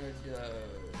moving on to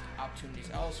opportunities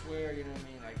elsewhere? You know what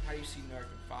I mean? Like, how do you see Newark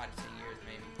in 5 to 10 years,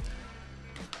 maybe?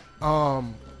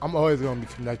 I'm always gonna be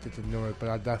connected to Newark, but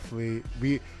I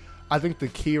think the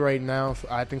key right now,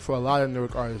 I think for a lot of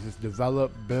Newark artists, is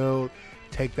develop, build,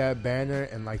 take that banner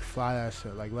and like fly that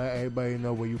shit. Like let everybody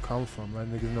know where you come from. Let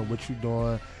niggas know what you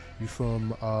doing. You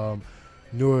from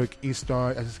Newark, East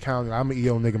Orange, Essex County. I'm an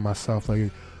EO nigga myself,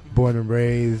 like born and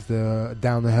raised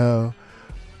down the hill.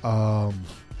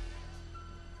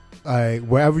 Like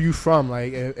wherever you from,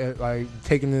 like like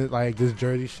taking it like this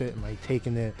Jersey shit and like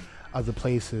taking it other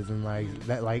places and like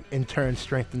that, like in turn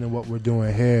strengthening what we're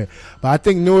doing here. But I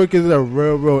think Newark is a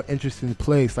real interesting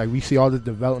place. Like we see all this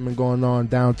development going on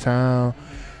downtown,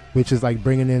 which is like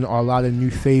bringing in a lot of new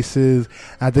faces.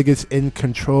 I think it's in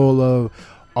control of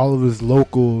all of his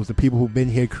locals, the people who've been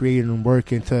here creating and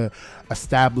working to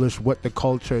establish what the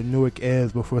culture of Newark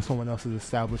is before someone else is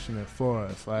establishing it for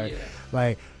us.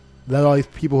 Like let all these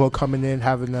people who are coming in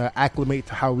having to acclimate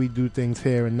to how we do things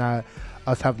here and not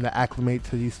us having to acclimate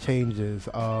to these changes.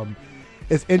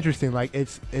 It's interesting. Like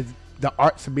it's the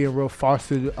arts are being real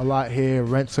fostered a lot here.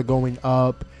 Rents are going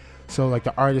up, so like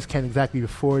the artists can't exactly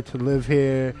afford to live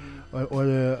here or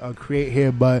to create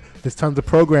here. But there's tons of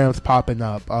programs popping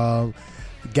up.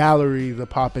 Galleries are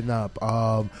popping up.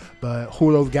 But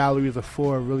who those galleries are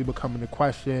for really becoming the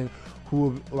question.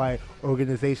 Who like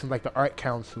organizations like the Art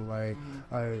Council, like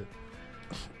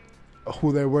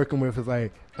who they're working with is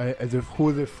like as if who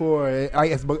is it for?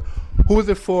 Who is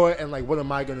it for? And like what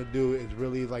am I gonna do is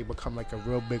really like become like a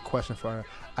real big question for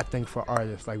I think for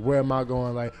artists. Like where am I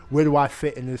going? Like where do I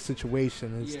fit in this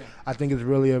situation? I think it's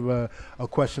really of a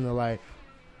question of like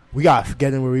we got to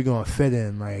get in where we gonna fit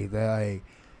in. Like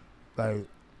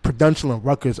Prudential and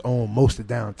Rutgers own most of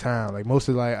downtown. Like most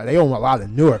of they own a lot of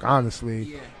Newark,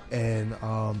 honestly. And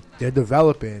they're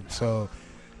developing, so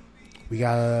we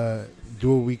gotta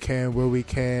do what we can where we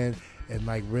can and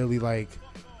like really like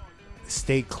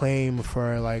stake claim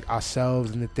for like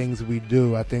ourselves and the things we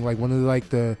do. I think like one of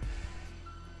the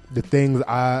things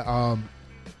one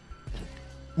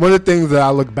of the things that I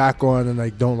look back on and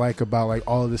like don't like about like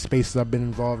all of the spaces I've been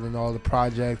involved in, all the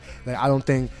projects, like I don't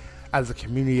think as a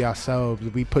community ourselves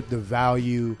we put the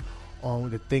value on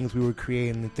the things we were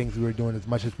creating, the things we were doing as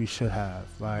much as we should have.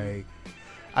 Like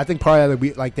I think part of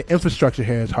it, the infrastructure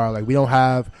here is hard. Like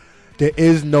there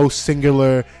is no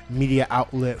singular media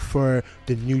outlet for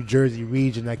the New Jersey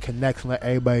region that connects and let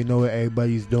everybody know what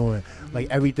everybody's doing. Like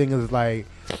everything is like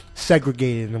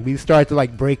segregated, and we started to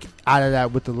like break out of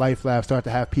that with the Life Lab. Start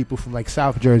to have people from like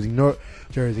South Jersey, North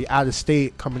Jersey, out of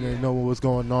state coming in to know what was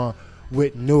going on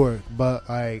with Newark. But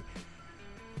like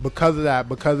because of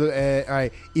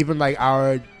that, even like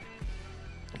our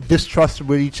distrust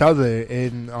with each other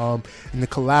in the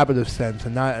collaborative sense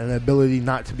and not an ability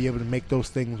not to be able to make those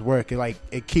things work.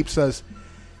 It keeps us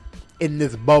in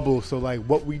this bubble. So like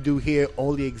what we do here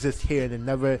only exists here and it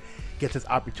never gets this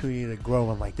opportunity to grow.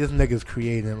 And like this nigga's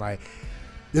creating like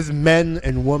this men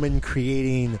and women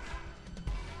creating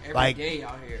every day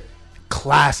out here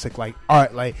classic like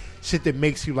art, like shit that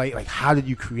makes you like how did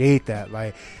you create that?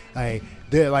 Like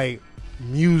they're like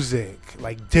music,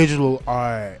 like digital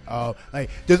art, like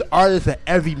there's artists at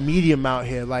every medium out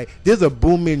here. Like there's a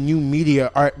booming new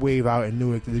media art wave out in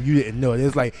Newark that if you didn't know,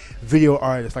 there's like video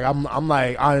artists. Like I'm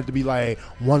like honored to be like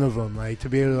one of them, like to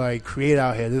be able to like create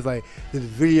out here. There's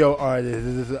video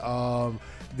artists,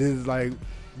 there's like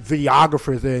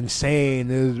videographers, they're insane.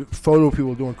 There's photo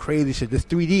people doing crazy shit. There's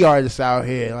 3D artists out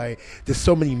here. Like there's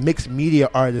so many mixed media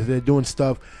artists that are doing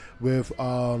stuff with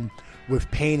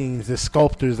paintings. There's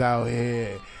sculptors out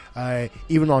here.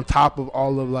 Even on top of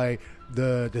all of like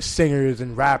the singers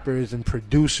and rappers and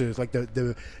producers, like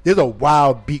there's a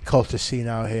wild beat culture scene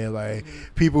out here. Like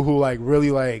people who like really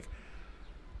like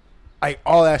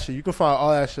all that shit. You can find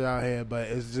all that shit out here, but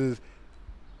it's just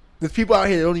there's people out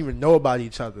here that don't even know about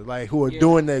each other, like who are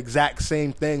doing the exact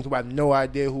same things, who have no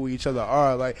idea who each other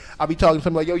are. Like I'll be talking to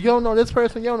somebody like, yo, you don't know this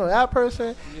person, you don't know that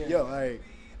person, yo, like.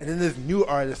 And then there's new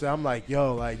artists that I'm like,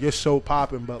 yo, like you're so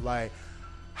popping, but like,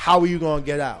 how are you gonna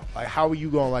get out? Like, how are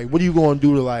you gonna like? What are you gonna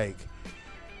do to like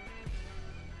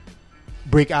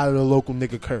break out of the local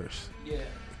nigga curse? Yeah.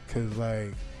 Cause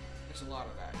like, there's a lot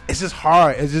of that. It's just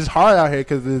hard. It's just hard out here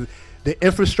because the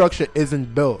infrastructure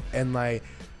isn't built, and like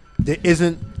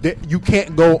you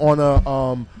can't go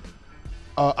on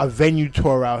a venue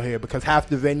tour out here because half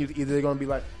the venues either they're gonna be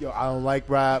like, yo, I don't like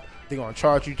rap. They're gonna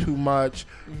charge you too much.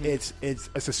 It's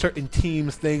a certain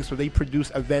team's thing, so they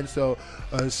produce events or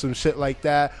some shit like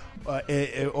that,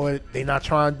 or they're not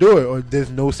trying to do it, or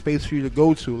there's no space for you to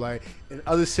go to. Like in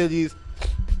other cities,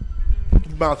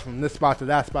 you bounce from this spot to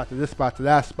that spot to this spot to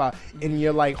that spot in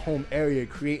your like home area,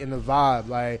 creating a vibe.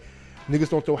 Like niggas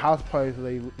don't throw house parties that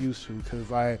they used to, because,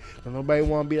 like, don't nobody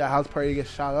want to be that house party that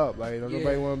gets shot up. Like, don't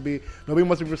nobody want to be, nobody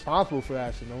wants to be responsible for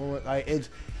that shit. No one, like,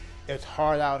 it's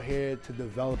hard out here to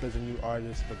develop as a new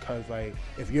artist, because, like,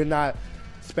 if you're not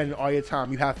spending all your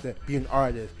time, you have to be an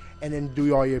artist and then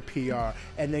do all your PR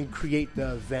and then create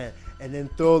the event and then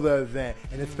throw the event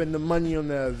and then spend the money on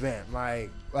the event. Like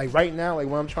right now, like,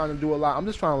 when I'm trying to do a lot, I'm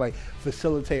just trying to, like,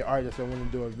 facilitate artists that want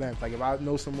to do events. Like, if I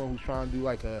know someone who's trying to do,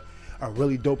 like, a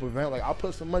really dope event, like, I'll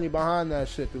put some money behind that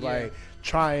shit to like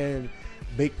try and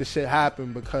make the shit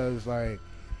happen, because, like,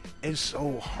 it's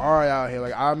so hard out here.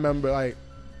 Like, I remember, like,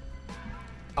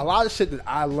 a lot of shit that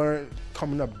I learned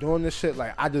coming up doing this shit,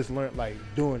 like, I just learned, like,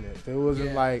 doing it. There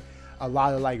wasn't like a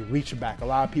lot of, like, reach back. A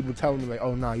lot of people telling me, like,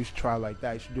 oh, nah, you should try it like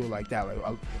that, you should do it like that.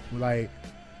 Like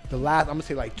the last, I'm gonna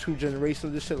say, like, 2 generations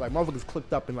of this shit, like, motherfuckers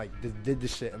clicked up and, like, just did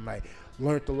this shit and, like,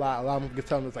 learned a lot. A lot of motherfuckers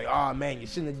telling us, like, oh man, you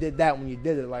shouldn't have did that when you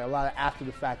did it. Like, a lot of after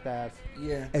the fact ass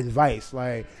advice.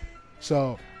 Like,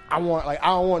 so I don't want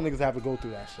niggas to have to go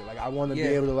through that shit. Like, I want to be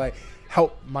able to, like,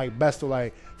 help my best to,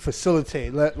 like,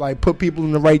 facilitate, like, put people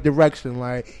in the right direction.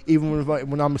 Like, even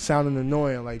when I'm sounding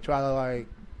annoying, like, try to, like,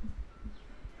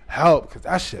 help, because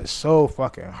that shit's so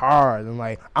fucking hard. And,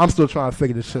 like, I'm still trying to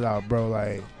figure this shit out, bro.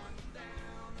 Like,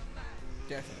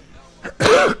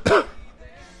 definitely.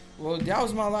 Well, that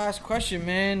was my last question,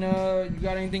 man. You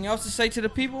got anything else to say to the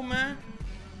people, man?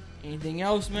 Anything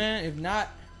else, man? If not,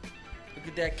 look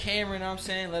at that camera, you know what I'm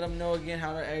saying? Let them know again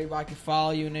how everybody can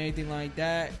follow you and anything like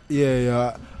that.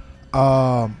 Yeah.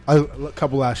 A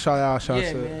couple last shout outs.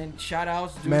 Man. Shout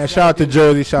outs. Man, shout out to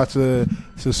Jersey. Shout out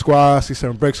to Squad,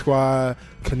 C7 Brick Squad,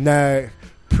 Connect,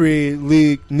 Pre,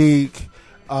 Leak, Neek,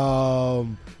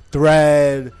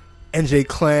 Thread, NJ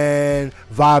Clan,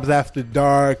 Vibes After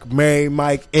Dark, Mary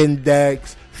Mike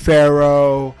Index,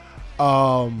 Pharaoh,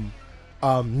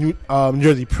 New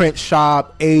Jersey Print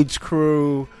Shop, Age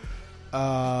Crew,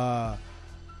 damn,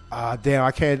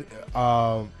 I can't,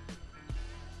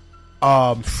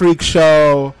 Freak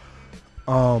Show,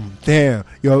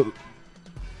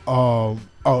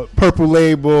 Purple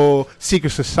Label,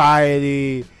 Secret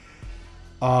Society.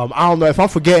 I don't know if I'm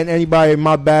forgetting anybody,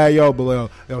 my bad, but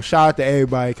shout out to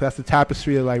everybody, because that's the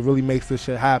tapestry that, like, really makes this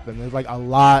shit happen. There's, like, a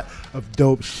lot of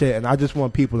dope shit, and I just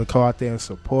want people to go out there and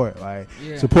support. Like,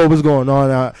 support what's going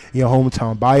on out in your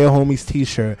hometown. Buy your homies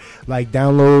t-shirt. Like,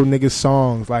 download niggas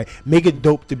songs. Like, make it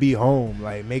dope to be home.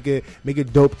 Like, make it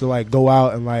dope to, like, go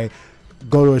out and, like,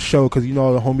 go to a show, because you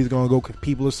know the homies gonna go, because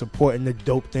people are supporting the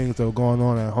dope things that are going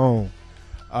on at home.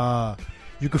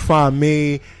 You can find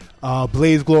me,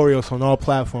 Blaze Glorious, on all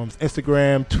platforms: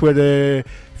 Instagram, Twitter,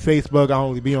 Facebook. I don't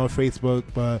really be on Facebook,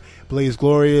 but Blaze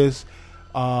Glorious.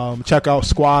 Check out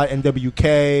Squad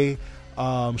NWK,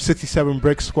 67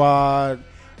 Brick Squad,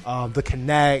 The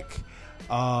Connect,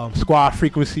 Squad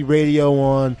Frequency Radio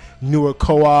on Newark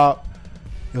Co-op.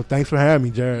 Thanks for having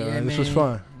me, Jared. This was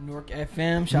fun. Newark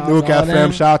FM, shout out to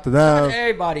them. Shout out to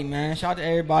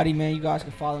everybody, man. You guys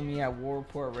can follow me at War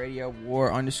Report Radio,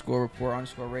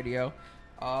 War_Report_Radio.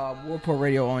 War Report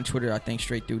Radio on Twitter, I think,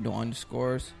 straight through, no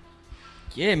underscores.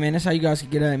 Yeah, man, that's how you guys can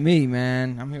get at me,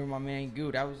 man. I'm here with my man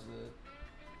Goo.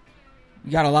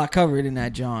 We got a lot covered in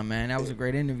that, John, man. That was a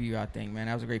great interview, I think, man.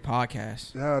 That was a great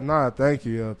podcast. Thank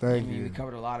you, thank you. We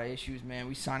covered a lot of issues, man.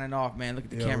 We signing off, man. Look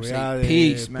at the camera. Say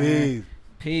peace, man.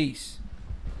 Peace.